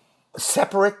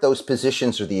 Separate, those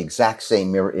positions are the exact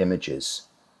same mirror images,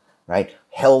 right?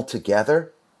 Held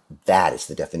together, that is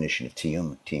the definition of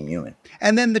Team Human.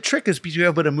 And then the trick is to be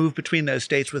able to move between those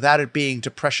states without it being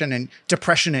depression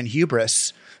and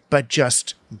hubris, but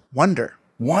just wonder.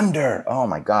 Wonder. Oh,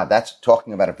 my God. That's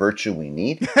talking about a virtue we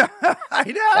need. I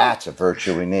know. That's a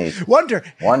virtue we need. Wonder.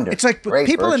 It's like Great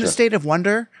people virtue. in a state of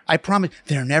wonder, I promise,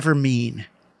 they're never mean.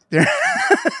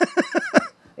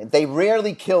 They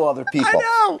rarely kill other people.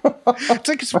 I know.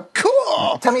 It's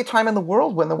cool. Tell me a time in the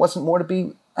world when there wasn't more to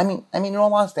be. I mean, in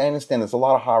all honesty, I understand there's a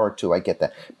lot of horror too. I get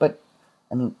that. But,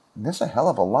 there's a hell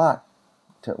of a lot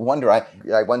to wonder. I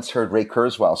once heard Ray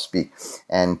Kurzweil speak,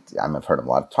 and I've heard him a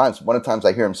lot of times. One of the times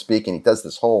I hear him speak, and he does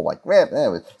this whole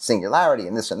with singularity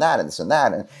and this and that and this and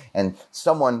that, and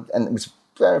it was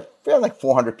like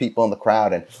 400 people in the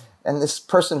crowd, and this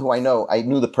person who I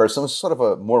knew the person, was sort of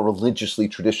a more religiously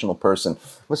traditional person,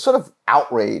 was sort of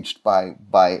outraged by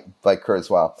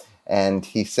Kurzweil, and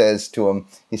he says to him,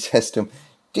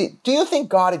 do you think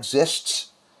God exists?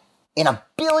 In a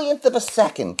billionth of a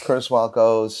second, Kurzweil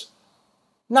goes,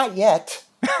 not yet.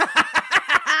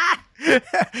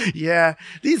 Yeah,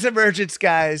 these emergence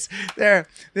guys, they're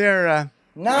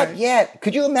not yet.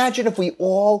 Could you imagine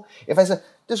if I said,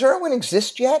 does Irwin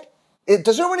exist yet?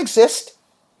 Does Irwin exist?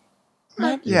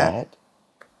 Not yet.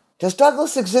 Does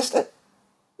Douglas exist?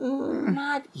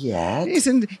 Not yet. He's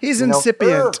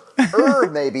incipient.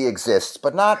 Maybe exists,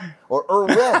 but not, or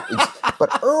Irwin.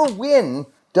 But Irwin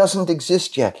doesn't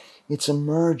exist yet. It's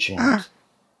emergent,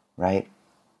 right?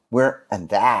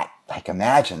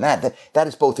 Imagine that. That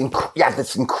is both,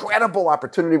 this incredible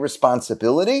opportunity,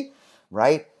 responsibility,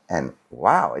 right? And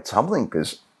wow, it's humbling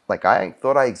because I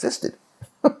thought I existed.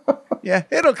 Yeah,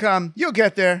 it'll come. You'll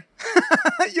get there.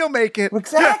 You'll make it.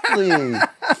 Exactly.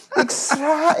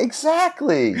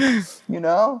 Exactly.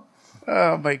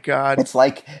 Oh my God. It's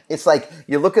like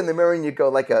you look in the mirror and you go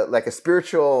like a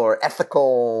spiritual or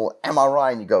ethical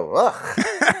MRI and you go, ugh.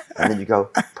 And then you go,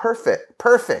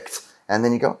 perfect. And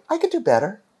then you go, I could do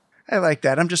better. I like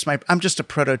that. I'm just a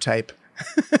prototype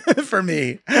for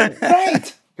me.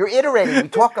 Right. You're iterating. We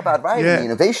talk about, right? Yeah. The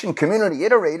innovation community,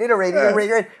 iterate.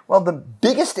 Well, the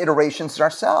biggest iterations are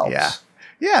ourselves. Yeah.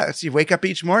 Yeah. So you wake up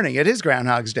each morning. It is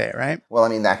Groundhog's Day, right?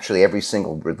 Well, actually, every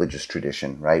single religious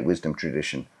tradition, right? Wisdom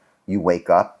tradition, you wake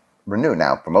up, renew.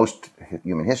 Now, for most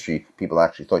human history, people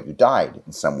actually thought you died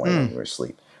in some way when you were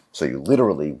asleep. So you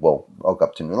literally woke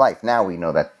up to new life. Now we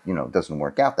know that, it doesn't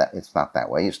work out. That it's not that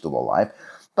way. You're still alive.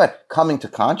 But coming to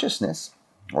consciousness,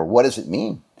 or what does it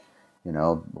mean?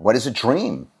 What is a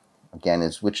dream? Again,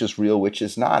 is which is real, which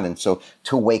is not. And so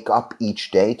to wake up each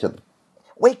day, to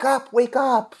wake up,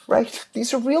 right?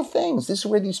 These are real things. This is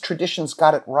where these traditions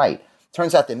got it right.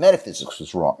 Turns out the metaphysics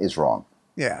is wrong.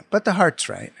 Yeah, but the heart's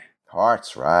right.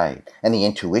 Heart's right. And the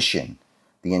intuition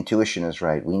is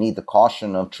right. We need the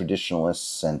caution of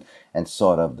traditionalists and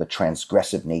sort of the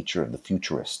transgressive nature of the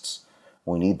futurists.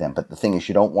 We need them. But the thing is,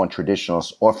 you don't want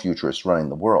traditionalists or futurists running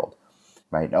the world,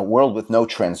 right? A world with no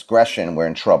transgression, we're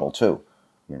in trouble too.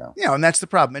 Yeah, and that's the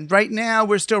problem. And right now,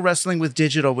 we're still wrestling with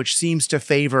digital, which seems to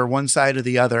favor one side or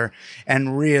the other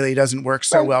and really doesn't work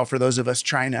so well for those of us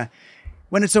trying to.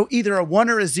 When it's either a 1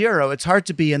 or a 0, it's hard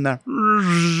to be in the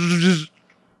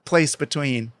place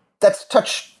between. That's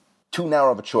touch too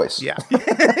narrow of a choice. Yeah.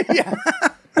 Yeah.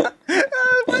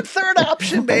 One third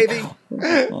option, baby.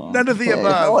 None of the above.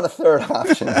 I want a third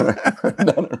option.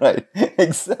 Right.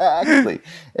 Exactly.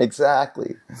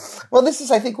 Well, this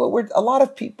is, I think, a lot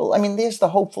of people, there's the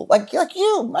hopeful, like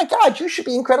you, my God, you should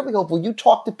be incredibly hopeful. You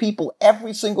talk to people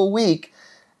every single week.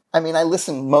 I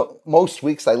listen, most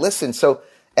weeks I listen. So,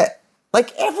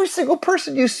 every single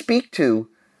person you speak to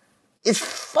is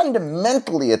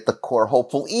fundamentally at the core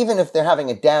hopeful, even if they're having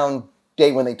a down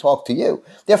day when they talk to you.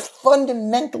 They're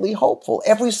fundamentally hopeful.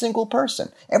 Every single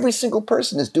person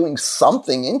is doing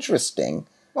something interesting.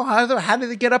 Well, how do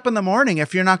they get up in the morning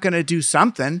if you're not going to do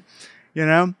something,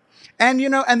 And,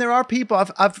 and there are people,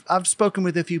 I've spoken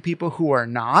with a few people who are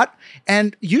not,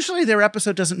 and usually their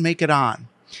episode doesn't make it on.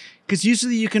 Because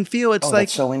usually you can feel it's like,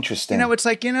 that's so interesting. It's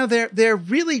like, they're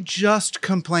really just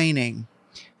complaining.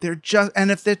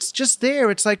 And if it's just there,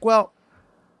 it's like, well,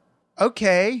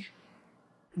 okay,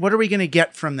 what are we going to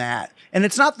get from that? And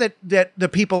it's not that the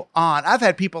people I've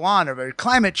had people on about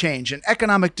climate change and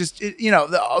economic,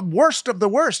 the worst of the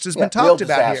worst has been talked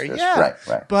about here. Yeah.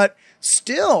 Right. But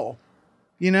still,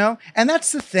 and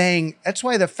that's the thing. That's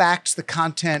why the facts, the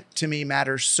content to me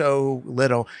matters so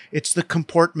little. It's the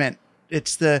comportment.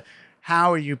 It's the,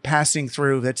 how are you passing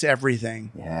through? That's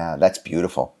everything. Yeah, that's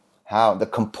beautiful. How the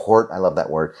comport, I love that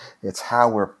word. It's how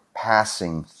we're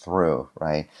passing through,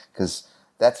 right? Because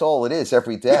that's all it is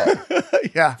every day.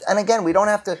 Yeah. And again, we don't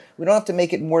have to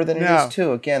make it more than it is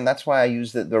too. Again, that's why I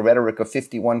use the rhetoric of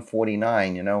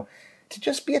 51-49, to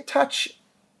just be a touch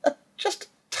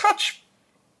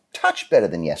better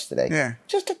than yesterday. Yeah.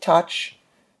 Just a touch.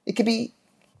 It could be,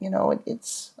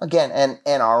 it's again,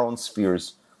 and our own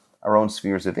spheres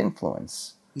of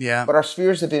influence. Yeah. But our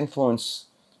spheres of influence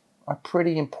are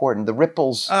pretty important. The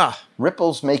ripples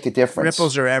make a difference.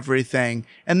 Ripples are everything.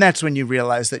 And that's when you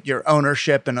realize that your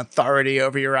ownership and authority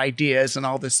over your ideas and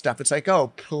all this stuff, it's like,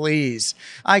 oh, please.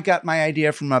 I got my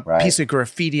idea from a piece of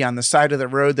graffiti on the side of the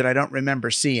road that I don't remember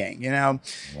seeing, Yeah,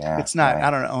 it's not, I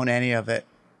don't own any of it.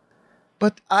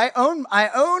 But I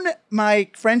own my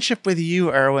friendship with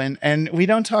you, Erwin, and we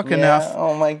don't talk enough.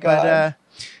 Oh my God. But,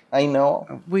 I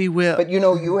know. We will. But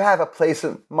you have a place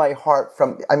in my heart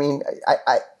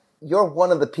you're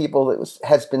one of the people that was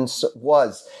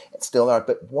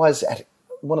at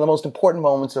one of the most important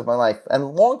moments of my life, and a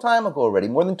long time ago already,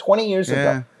 more than 20 years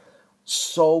ago.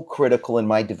 So critical in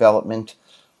my development.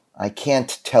 I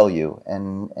can't tell you,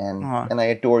 and I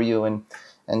adore you,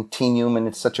 and Team Human.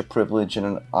 It's such a privilege and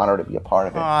an honor to be a part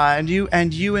of it. And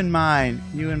you and mine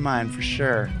for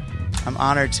sure. I'm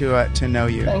honored to know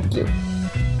you. Thank you.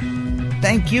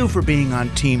 Thank you for being on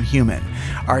Team Human.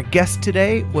 Our guest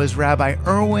today was Rabbi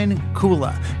Erwin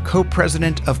Kula,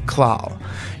 co-president of Klal.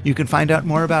 You can find out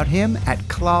more about him at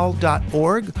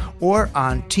klal.org or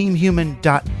on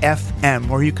teamhuman.fm,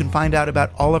 where you can find out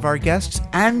about all of our guests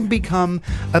and become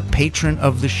a patron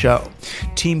of the show.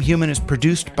 Team Human is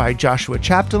produced by Joshua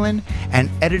Chapdelaine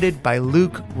and edited by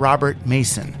Luke Robert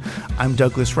Mason. I'm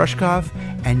Douglas Rushkoff,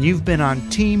 and you've been on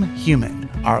Team Human,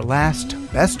 our last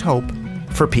best hope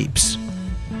for peeps.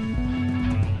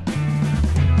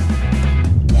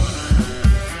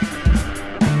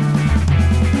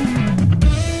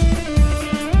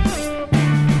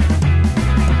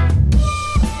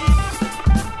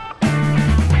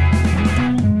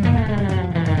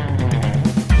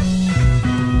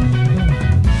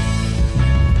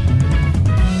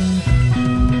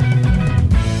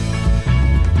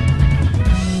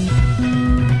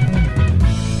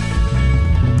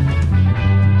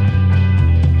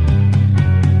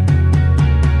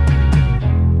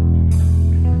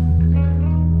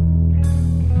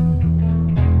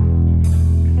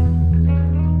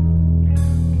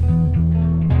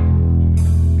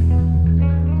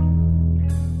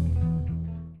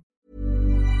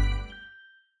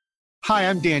 Hi,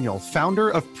 I'm Daniel, founder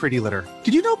of Pretty Litter.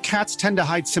 Did you know cats tend to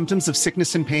hide symptoms of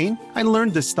sickness and pain? I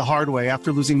learned this the hard way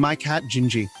after losing my cat,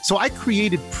 Gingy. So I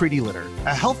created Pretty Litter,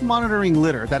 a health monitoring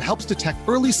litter that helps detect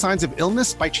early signs of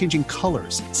illness by changing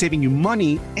colors, saving you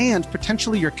money and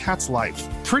potentially your cat's life.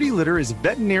 Pretty Litter is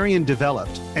veterinarian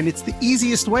developed, and it's the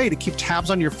easiest way to keep tabs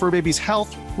on your fur baby's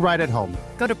health right at home.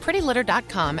 Go to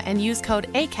prettylitter.com and use code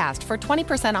ACAST for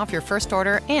 20% off your first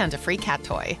order and a free cat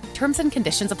toy. Terms and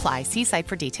conditions apply. See site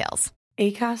for details.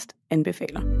 Acast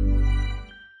anbefaler.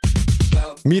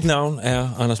 Mit navn er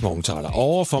Anders Morgenthaler.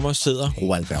 Over for mig sidder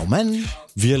Roald Bergmann.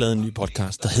 Vi har lavet en ny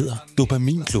podcast, der hedder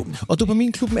Dopaminklubben. Og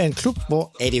Dopaminklubben er en klub,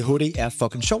 hvor ADHD er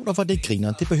fucking sjovt, og hvor det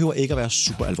griner. Det behøver ikke at være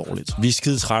super alvorligt. Vi er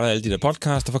skide trætte af alle de der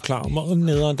podcasts, der forklarer mig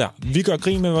nederen der. Vi gør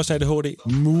grin med vores ADHD.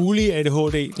 Mulig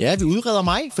ADHD. Ja, vi udreder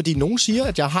mig, fordi nogen siger,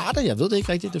 at jeg har det. Jeg ved det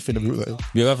ikke rigtigt, det finder vi ud af.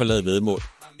 Vi har i hvert fald lavet væddemål.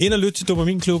 Ind og lyt til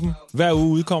Dopaminklubben. Hver uge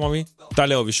udkommer vi. Der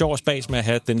laver vi sjov og spas med at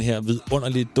have den her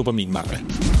vidunderlige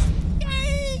dopaminmangel.